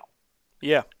 4-3 final.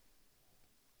 Yeah.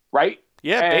 Right.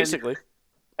 Yeah, basically.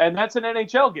 And that's an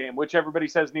NHL game, which everybody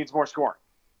says needs more scoring.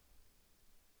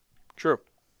 True.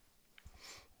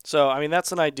 So, I mean,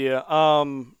 that's an idea.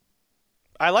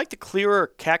 I like the clearer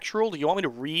catch rule. Do you want me to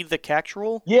read the catch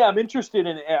rule? Yeah, I'm interested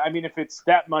in. I mean, if it's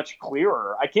that much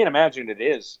clearer, I can't imagine it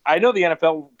is. I know the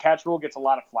NFL catch rule gets a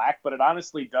lot of flack, but it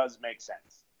honestly does make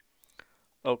sense.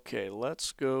 Okay,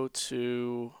 let's go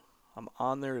to. I'm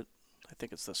on there. I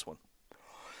think it's this one.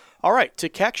 All right, to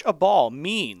catch a ball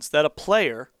means that a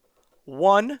player,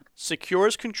 1,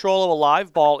 secures control of a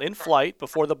live ball in flight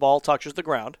before the ball touches the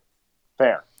ground.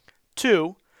 Fair.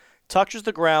 2, touches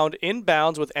the ground in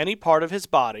bounds with any part of his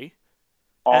body.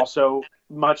 Also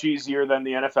much easier than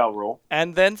the NFL rule.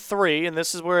 And then 3, and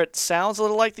this is where it sounds a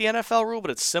little like the NFL rule,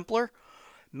 but it's simpler,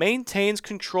 maintains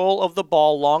control of the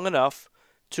ball long enough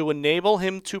to enable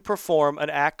him to perform an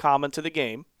act common to the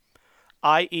game,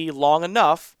 i.e. long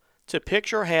enough to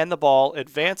pitch or hand the ball,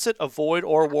 advance it, avoid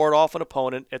or ward off an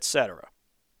opponent, etc.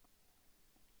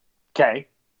 Okay.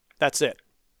 That's it.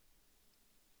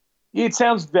 It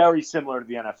sounds very similar to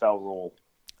the NFL rule.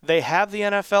 They have the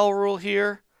NFL rule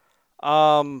here.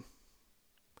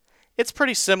 It's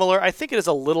pretty similar. I think it is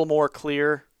a little more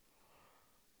clear.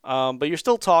 But you're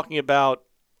still talking about,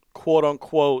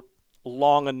 quote-unquote,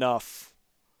 long enough.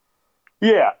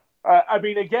 Yeah. I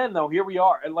mean, again, though, here we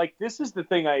are. And, like, this is the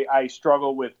thing I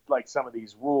struggle with, like, some of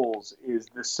these rules is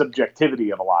the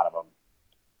subjectivity of a lot of them.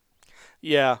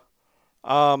 Yeah.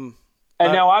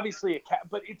 And now, obviously,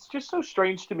 but it's just so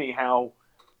strange to me how,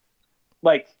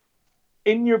 like,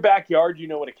 in your backyard, you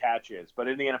know what a catch is, but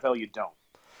in the NFL, you don't.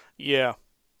 Yeah.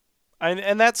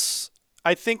 And that's,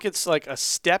 I think it's like a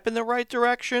step in the right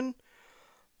direction,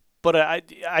 but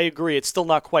I agree. It's still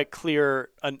not quite clear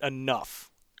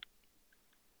enough.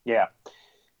 Yeah.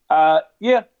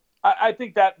 Yeah. I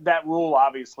think that rule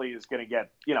obviously is going to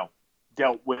get,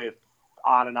 dealt with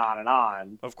on and on and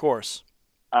on. Of course.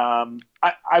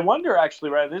 I wonder,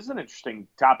 actually, right? This is an interesting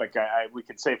topic. We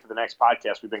could say for the next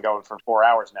podcast. We've been going for 4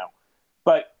 hours now,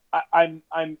 but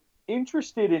I'm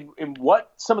interested in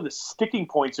what some of the sticking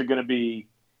points are going to be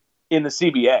in the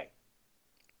CBA.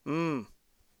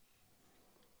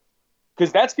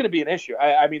 Because that's going to be an issue.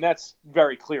 I mean, that's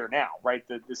very clear now, right?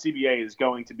 The CBA is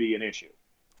going to be an issue.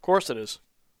 Of course it is.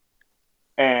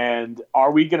 And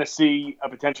are we going to see a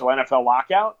potential NFL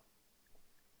lockout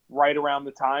right around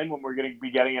the time when we're going to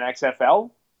be getting an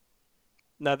XFL?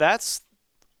 Now that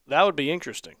would be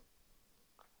interesting.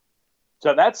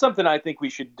 So that's something I think we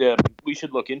should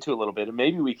look into a little bit, and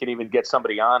maybe we can even get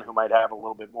somebody on who might have a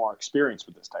little bit more experience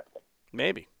with this type of thing.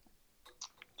 Maybe.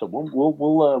 So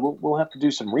we'll have to do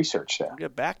some research there. We'll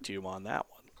get back to you on that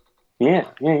one.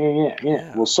 Yeah.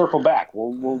 We'll circle back.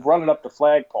 We'll run it up the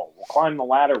flagpole. We'll climb the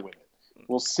ladder with it.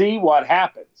 We'll see what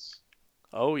happens.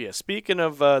 Oh yeah. Speaking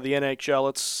of the NHL,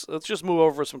 let's just move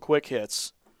over some quick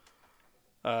hits.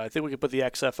 I think we can put the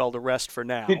XFL to rest for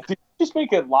now. Did you just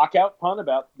make a lockout pun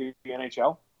about the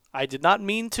NHL? I did not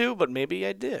mean to, but maybe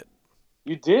I did.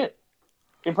 You did.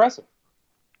 Impressive.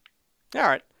 All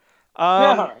right.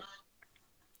 All right.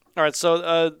 All right,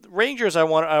 so Rangers, I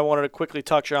wanted to quickly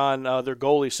touch on their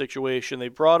goalie situation. They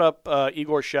brought up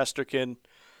Igor Shesterkin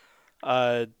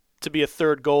to be a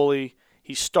third goalie.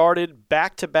 He started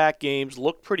back-to-back games,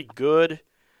 looked pretty good.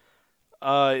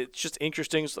 It's just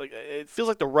interesting. It feels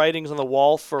like the writing's on the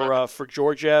wall for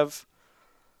Georgiev.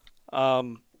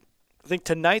 I think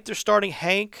tonight they're starting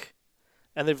Hank,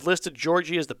 and they've listed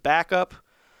Georgie as the backup.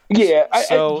 Yeah,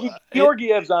 so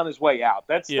Georgiev's on his way out.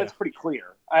 That's pretty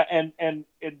clear. And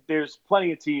there's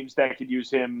plenty of teams that could use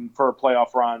him for a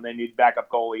playoff run. They need backup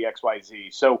goalie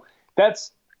XYZ. So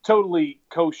that's totally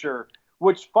kosher.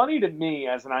 What's funny to me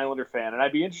as an Islander fan, and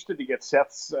I'd be interested to get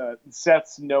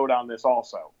Seth's note on this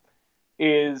also,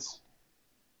 is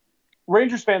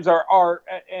Rangers fans are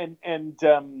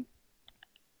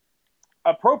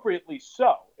appropriately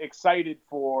so excited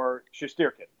for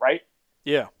Shesterkin, right?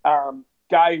 Yeah.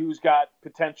 Guy who's got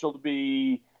potential to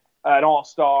be an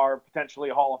all-star, potentially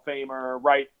a Hall of Famer,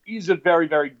 right? He's a very,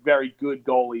 very, very good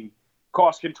goalie,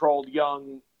 cost-controlled,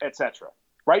 young, etc.,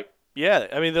 right? Yeah,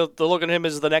 I mean, they'll look at him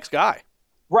as the next guy.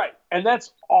 Right, and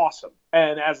that's awesome.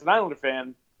 And as an Islander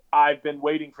fan, I've been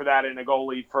waiting for that in a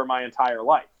goalie for my entire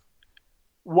life.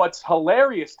 What's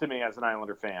hilarious to me as an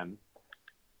Islander fan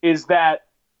is that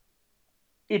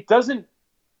it doesn't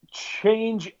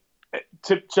change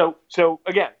so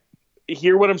again,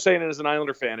 hear what I'm saying as an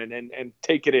Islander fan and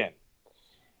take it in.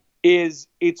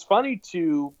 It's funny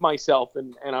to myself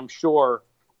and I'm sure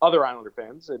other Islander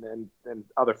fans and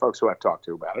other folks who I've talked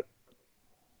to about it,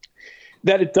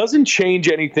 that it doesn't change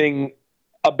anything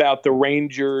about the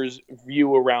Rangers'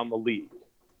 view around the league,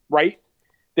 right?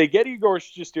 They get Igor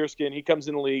Shesterkin. He comes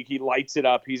in the league. He lights it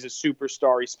up. He's a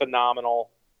superstar. He's phenomenal.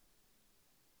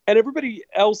 And everybody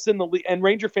else in the league, and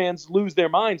Ranger fans lose their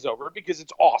minds over it because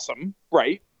it's awesome,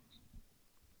 right?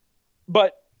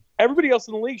 But everybody else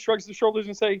in the league shrugs their shoulders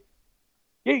and say,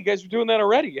 yeah, you guys were doing that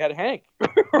already. You had Hank.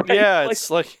 Right? Yeah, it's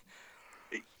like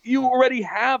you already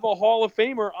have a Hall of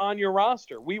Famer on your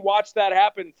roster. We watched that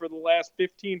happen for the last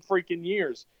 15 freaking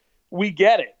years. We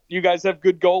get it. You guys have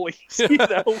good goalies.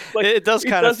 It does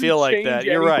kind of feel like that.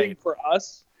 You're right. For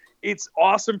us, it's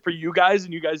awesome for you guys,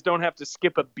 and you guys don't have to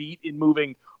skip a beat in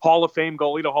moving Hall of Fame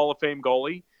goalie to Hall of Fame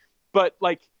goalie. But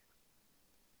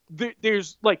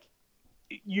there's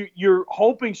you're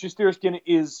hoping Shesterkin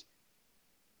is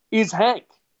Hank,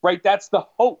 right? That's the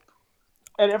hope.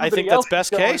 And I think that's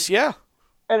best case, yeah.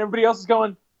 And everybody else is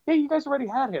going, hey, you guys already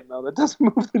had him, though. That doesn't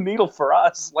move the needle for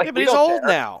us. Yeah, but he's old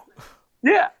now.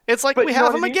 Yeah. It's like we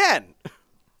have him again.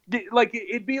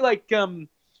 It'd be like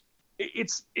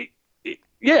it's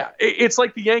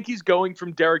like the Yankees going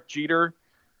from Derek Jeter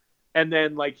and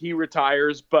then he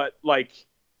retires, but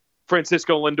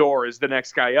Francisco Lindor is the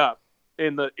next guy up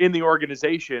in the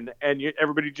organization, and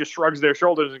everybody just shrugs their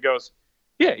shoulders and goes,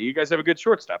 yeah, you guys have a good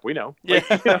shortstop. We know.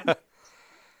 Yeah.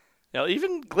 Now,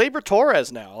 even Gleyber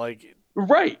Torres now,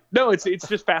 right. No, it's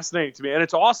just fascinating to me, and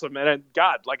it's awesome. And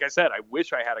God, like I said, I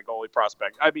wish I had a goalie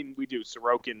prospect. I mean, we do.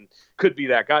 Sorokin could be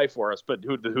that guy for us, but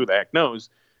who the heck knows?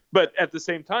 But at the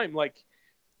same time,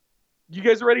 you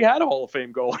guys already had a Hall of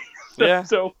Fame goalie. Yeah.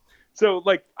 So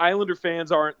Islander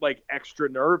fans aren't extra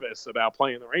nervous about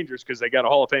playing the Rangers because they got a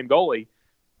Hall of Fame goalie.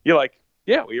 You're like,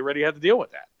 yeah, we already had to deal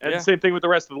with that. And the same thing with the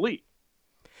rest of the league.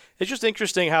 It's just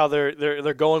interesting how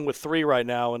they're going with 3 right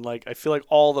now, and like I feel like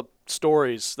all the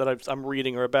stories that I'm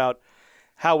reading are about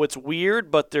how it's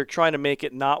weird, but they're trying to make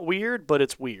it not weird, but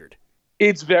it's weird.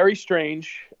 It's very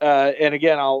strange, and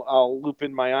again, I'll loop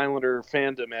in my Islander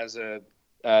fandom as a.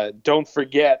 Don't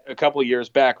forget, a couple of years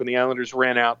back when the Islanders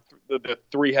ran out the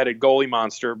three-headed goalie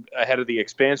monster ahead of the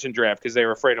expansion draft because they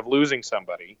were afraid of losing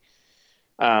somebody.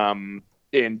 In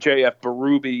J.F.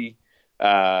 Berube,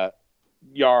 Yaro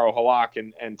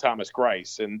Halak, and Thomas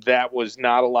Greiss, and that was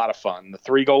not a lot of fun. The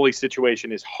 3 goalie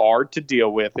situation is hard to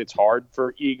deal with. It's hard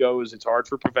for egos. It's hard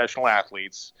for professional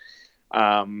athletes.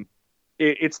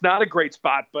 It's not a great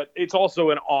spot, but it's also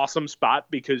an awesome spot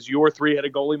because your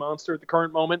 3-headed goalie monster at the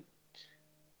current moment,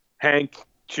 Hank,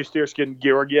 Shesterkin, and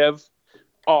Georgiev,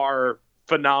 are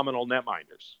phenomenal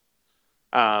netminders.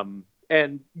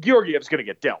 And Georgiev's going to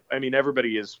get dealt. I mean,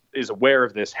 everybody is aware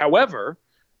of this. However,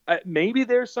 maybe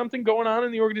there's something going on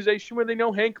in the organization where they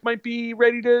know Hank might be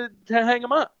ready to hang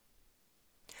him up.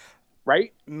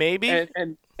 Right? Maybe.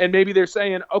 And maybe they're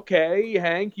saying, okay,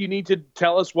 Hank, you need to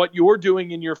tell us what you're doing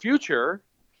in your future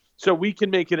so we can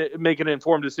make an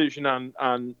informed decision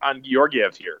on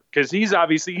Georgiev here. Because he's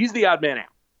the odd man out.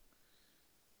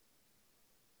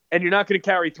 And you're not going to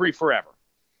carry 3 forever.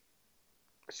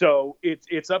 So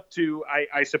it's up to,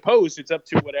 I suppose it's up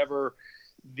to whatever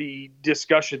the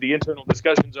internal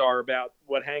discussions are about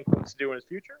what Hank wants to do in his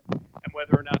future and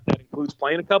whether or not that includes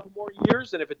playing a couple more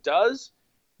years. And if it does,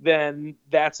 then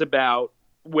that's about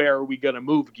where are we going to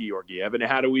move Georgiev and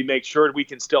how do we make sure we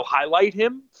can still highlight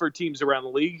him for teams around the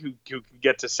league who can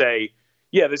get to say,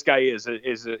 yeah, this guy is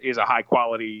a high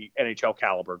quality NHL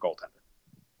caliber goaltender.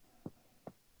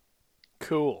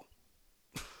 Cool.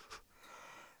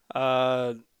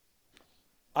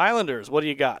 Islanders, what do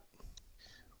you got?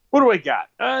 What do I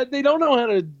got? They don't know how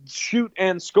to shoot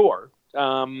and score,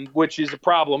 which is a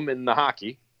problem in the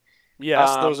hockey.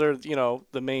 Yes, those are,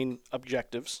 the main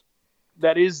objectives.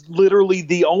 That is literally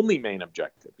the only main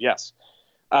objective, yes.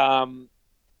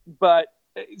 But,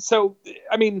 so,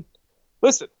 I mean,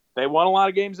 listen, they won a lot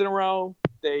of games in a row.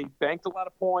 They banked a lot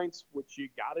of points, which you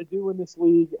got to do in this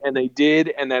league, and they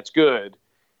did, and that's good.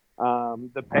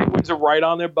 The Penguins are right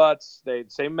on their butts. They had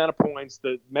the same amount of points.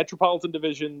 The Metropolitan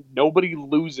Division, nobody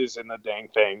loses in the dang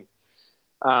thing.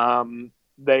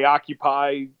 They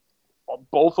occupy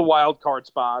both the wild card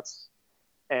spots,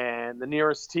 and the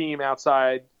nearest team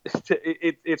outside,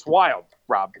 it's wild,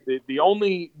 Rob. The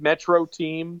only Metro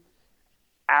team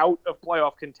out of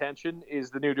playoff contention is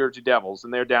the New Jersey Devils,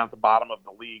 and they're down at the bottom of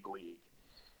the league.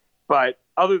 But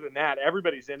other than that,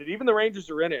 everybody's in it. Even the Rangers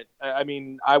are in it. I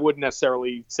mean, I wouldn't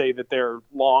necessarily say that they're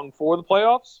long for the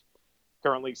playoffs.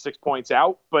 Currently 6 points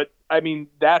out. But, I mean,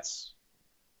 that's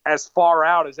as far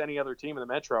out as any other team in the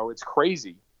Metro. It's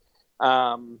crazy.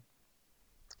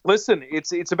 Listen,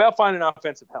 it's about finding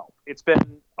offensive help. It's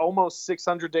been almost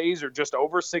 600 days or just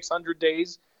over 600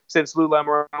 days since Lou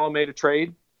Lamoriello made a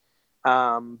trade.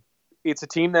 It's a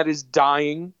team that is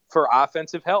dying for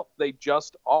offensive help. They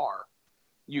just are.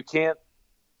 You can't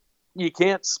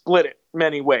split it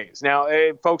many ways. Now,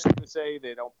 folks are going to say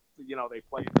they don't, they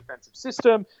play a defensive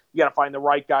system. You got to find the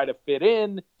right guy to fit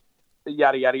in,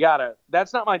 yada, yada, yada.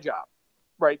 That's not my job,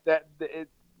 right?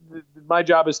 My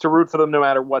job is to root for them no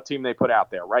matter what team they put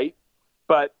out there, right?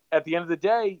 But at the end of the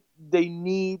day, they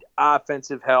need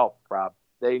offensive help, Rob.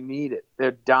 They need it.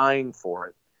 They're dying for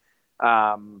it.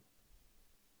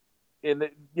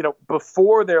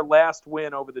 Before their last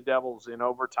win over the Devils in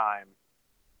overtime,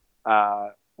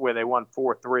 where they won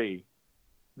 4-3.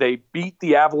 They beat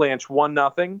the Avalanche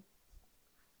 1-0.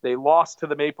 They lost to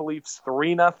the Maple Leafs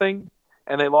 3-0,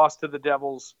 and they lost to the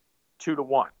Devils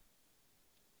 2-1.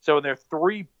 So in their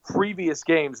 3 previous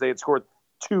games, they had scored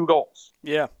 2 goals.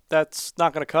 Yeah, that's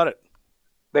not going to cut it.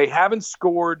 They haven't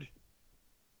scored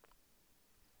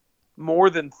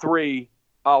more than 3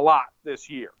 a lot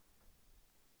this year.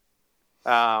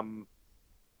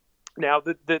 Now,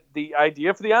 the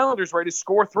idea for the Islanders, right, is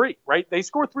score 3, right? They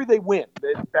score 3, they win.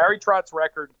 Barry Trotz's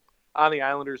record on the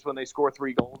Islanders when they score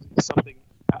 3 goals is something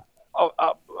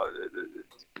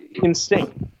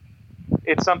insane.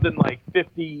 It's something like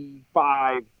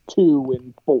 55, 2,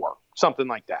 and 4, something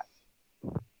like that.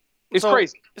 It's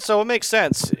crazy. So it makes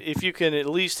sense if you can at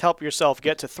least help yourself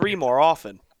get to 3 more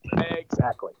often.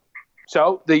 Exactly.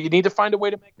 So you need to find a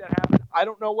way to make that happen. I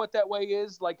don't know what that way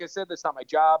is. Like I said, that's not my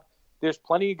job. There's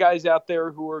plenty of guys out there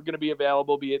who are going to be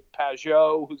available, be it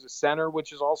Pajot, who's a center,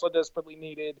 which is also desperately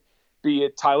needed, be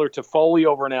it Tyler Toffoli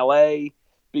over in L.A.,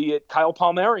 be it Kyle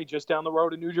Palmieri just down the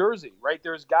road in New Jersey, right?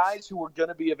 There's guys who are going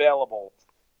to be available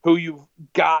who you've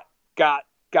got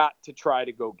to try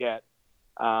to go get.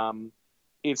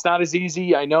 It's not as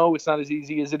easy. I know it's not as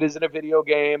easy as it is in a video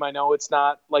game. I know it's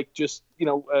not like just,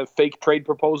 fake trade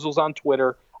proposals on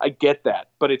Twitter. I get that,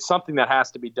 but it's something that has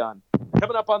to be done.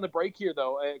 Coming up on the break here,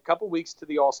 though, a couple weeks to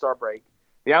the All-Star break,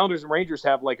 the Islanders and Rangers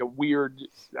have like a weird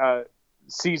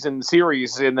season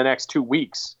series in the next 2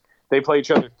 weeks. They play each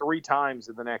other 3 times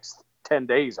in the next 10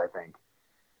 days, I think.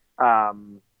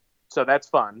 So that's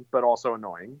fun, but also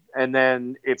annoying. And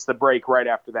then it's the break right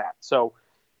after that. So,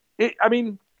 I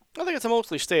think it's a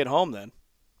mostly stay at home then.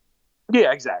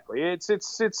 Yeah, exactly. It's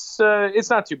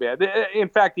not too bad. In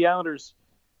fact, the Islanders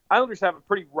have a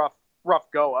pretty rough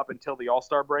go up until the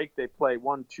All-Star break. They play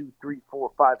 1, 2, 3,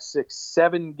 4, 5, 6,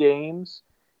 7 games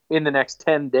in the next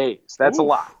 10 days. That's a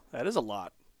lot. That is a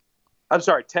lot. I'm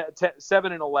sorry,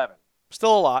 7 and 11.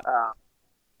 Still a lot.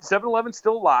 7 and 11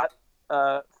 still a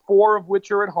lot. 4 of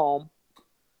which are at home,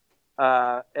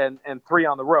 and 3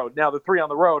 on the road. Now, the 3 on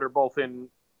the road are both in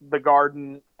the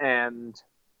Garden and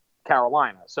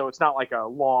Carolina, so it's not like a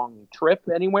long trip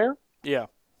anywhere. Yeah.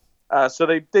 So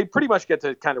they pretty much get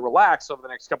to kind of relax over the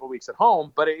next couple of weeks at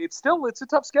home, but it's a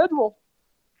tough schedule.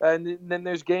 And then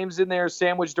there's games in there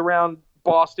sandwiched around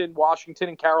Boston, Washington,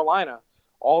 and Carolina,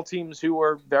 all teams who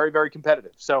are very, very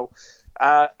competitive. So,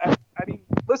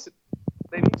 listen,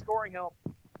 they need scoring help.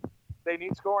 They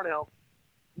need scoring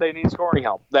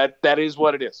help. That is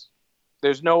what it is.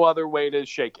 There's no other way to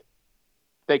shake it.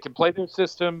 They can play their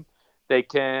system. They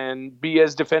can be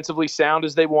as defensively sound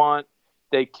as they want.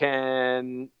 They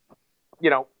can,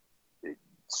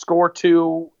 score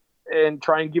 2 and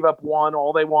try and give up 1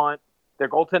 all they want. Their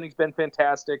goaltending's been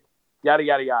fantastic. Yada,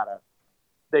 yada, yada.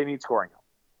 They need scoring help.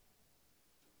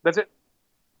 That's it.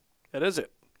 That is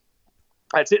it.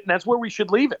 That's it, and that's where we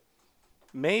should leave it.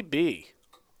 Maybe.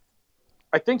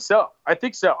 I think so.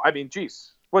 I mean,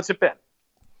 geez, what's it been?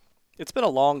 It's been a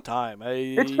long time.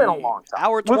 It's been a long time.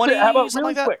 Hour 20, how about something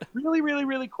really like quick? that? Really, really,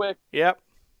 really quick. Yep.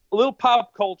 A little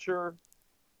pop culture.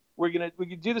 We can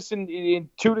do this in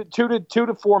 2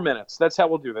 to 4 minutes. That's how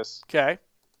we'll do this. Okay.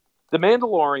 The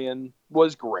Mandalorian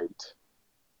was great.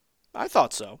 I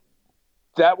thought so.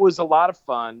 That was a lot of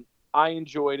fun. I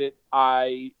enjoyed it.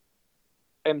 I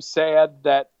am sad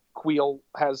that Queel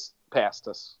has passed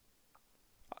us.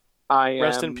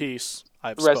 Rest in peace.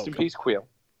 Rest in peace, Queel.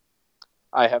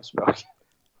 I have spoken.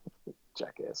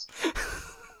 Jackass.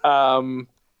 I'm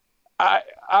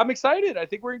excited. I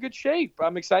think we're in good shape.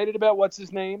 I'm excited about what's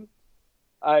his name.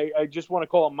 I just want to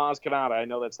call him Maz Kanata. I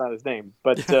know that's not his name,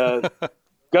 but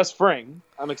Gus Fring.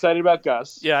 I'm excited about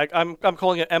Gus. Yeah, I'm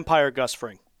calling it Empire Gus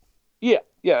Fring. Yeah,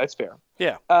 that's fair.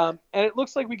 Yeah. And it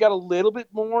looks like we got a little bit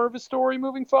more of a story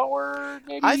moving forward,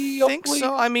 maybe. I think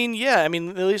so. At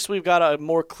least we've got a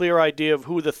more clear idea of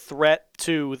who the threat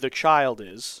to the child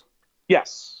is.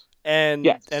 Yes. And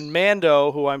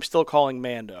Mando, who I'm still calling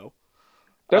Mando,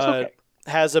 that's okay,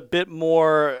 has a bit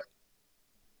more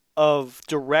of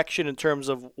direction in terms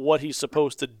of what he's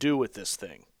supposed to do with this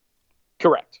thing.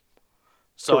 Correct.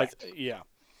 So, Correct.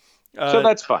 So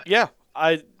that's fine. Yeah.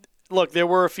 Look, there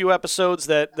were a few episodes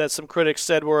that some critics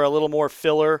said were a little more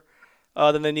filler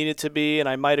than they needed to be, and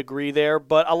I might agree there.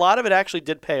 But a lot of it actually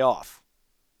did pay off.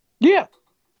 Yeah.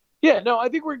 No, I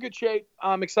think we're in good shape.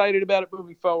 I'm excited about it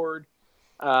moving forward.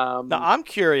 Now, I'm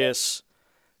curious,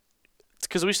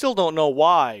 because we still don't know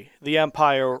why the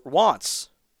Empire wants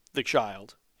the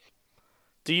child.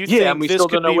 Do you think we this still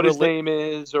could don't know be what his name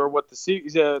is or what the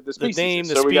species the name, is.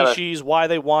 the species, why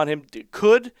they want him?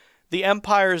 Could the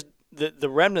Empire's the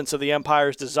remnants of the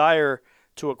Empire's desire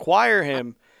to acquire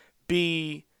him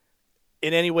be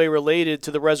in any way related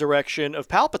to the resurrection of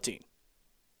Palpatine?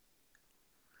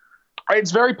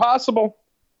 It's very possible.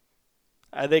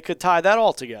 They could tie that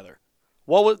all together.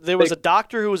 There was a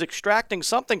doctor who was extracting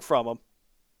something from him.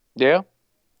 Yeah,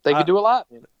 they could do a lot.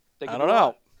 I don't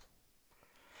know.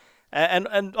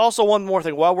 And also one more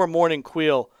thing. While we're mourning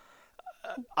Queel,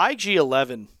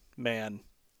 IG-11, man.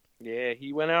 Yeah,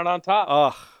 he went out on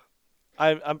top.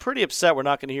 I'm pretty upset we're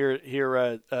not going to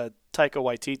hear Taika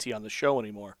Waititi on the show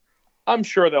anymore. I'm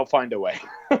sure they'll find a way.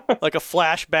 Like a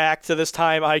flashback to this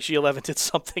time IG-11 did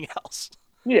something else.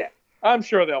 Yeah, I'm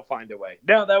sure they'll find a way.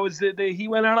 No, that was he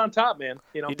went out on top, man.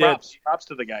 He props did.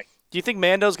 To the guy. Do you think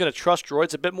Mando's going to trust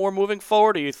droids a bit more moving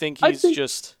forward, or you think he's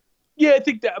just... Yeah, I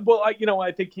think that. Well,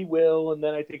 I think he will, and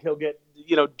then I think he'll get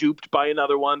duped by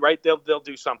another one. Right? They'll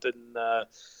do something.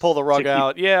 Pull the rug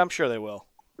out. Yeah, I'm sure they will.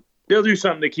 They'll do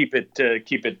something to keep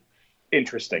it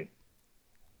interesting.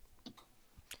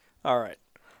 All right.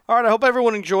 I hope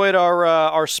everyone enjoyed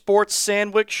our sports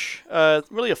sandwich.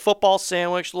 Really a football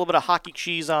sandwich, a little bit of hockey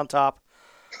cheese on top,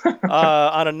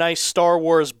 on a nice Star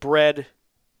Wars bread.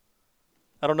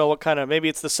 I don't know what kind of, maybe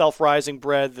it's the self-rising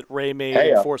bread that Ray made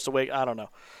in Force Awakens. I don't know.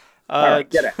 All right,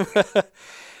 get it.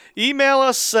 Email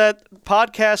us at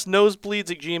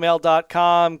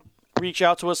podcastnosebleeds@gmail.com. Reach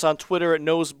out to us on Twitter at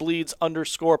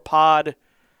nosebleeds_pod.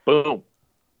 Boom.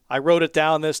 I wrote it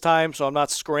down this time, so I'm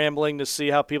not scrambling to see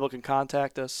how people can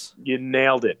contact us. You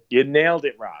nailed it. You nailed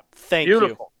it, Rob. Thank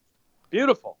you.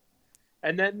 Beautiful.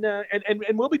 And then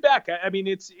and we'll be back. I mean,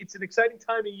 it's an exciting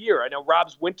time of year. I know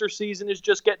Rob's winter season is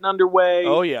just getting underway.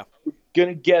 Oh yeah. We're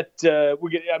gonna get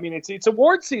it's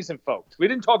award season, folks. We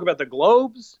didn't talk about the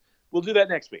Globes. We'll do that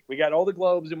next week. We got all the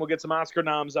Globes, and we'll get some Oscar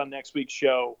noms on next week's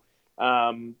show.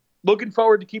 Looking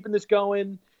forward to keeping this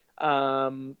going.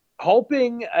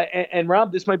 Hoping, and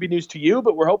Rob, this might be news to you,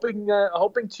 but we're hoping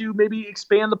to maybe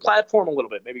expand the platform a little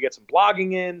bit. Maybe get some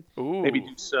blogging in. Ooh. Maybe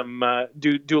do some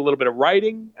do a little bit of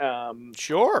writing.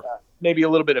 Sure. Maybe a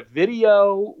little bit of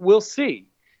video. We'll see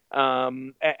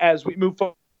as we move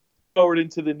forward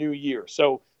into the new year.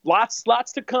 So lots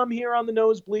to come here on the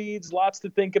Nosebleeds. Lots to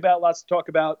think about. Lots to talk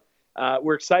about.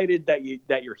 We're excited that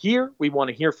you're here. We want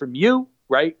to hear from you.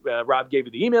 Right? Rob gave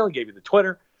you the email. He gave you the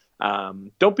Twitter.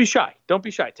 Don't be shy. Don't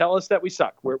be shy. Tell us that we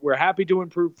suck. We're happy to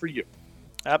improve for you.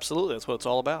 Absolutely. That's what it's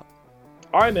all about.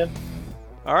 All right, man.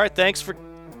 All right. Thanks for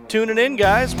tuning in,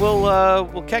 guys.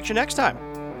 We'll catch you next time.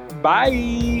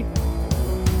 Bye.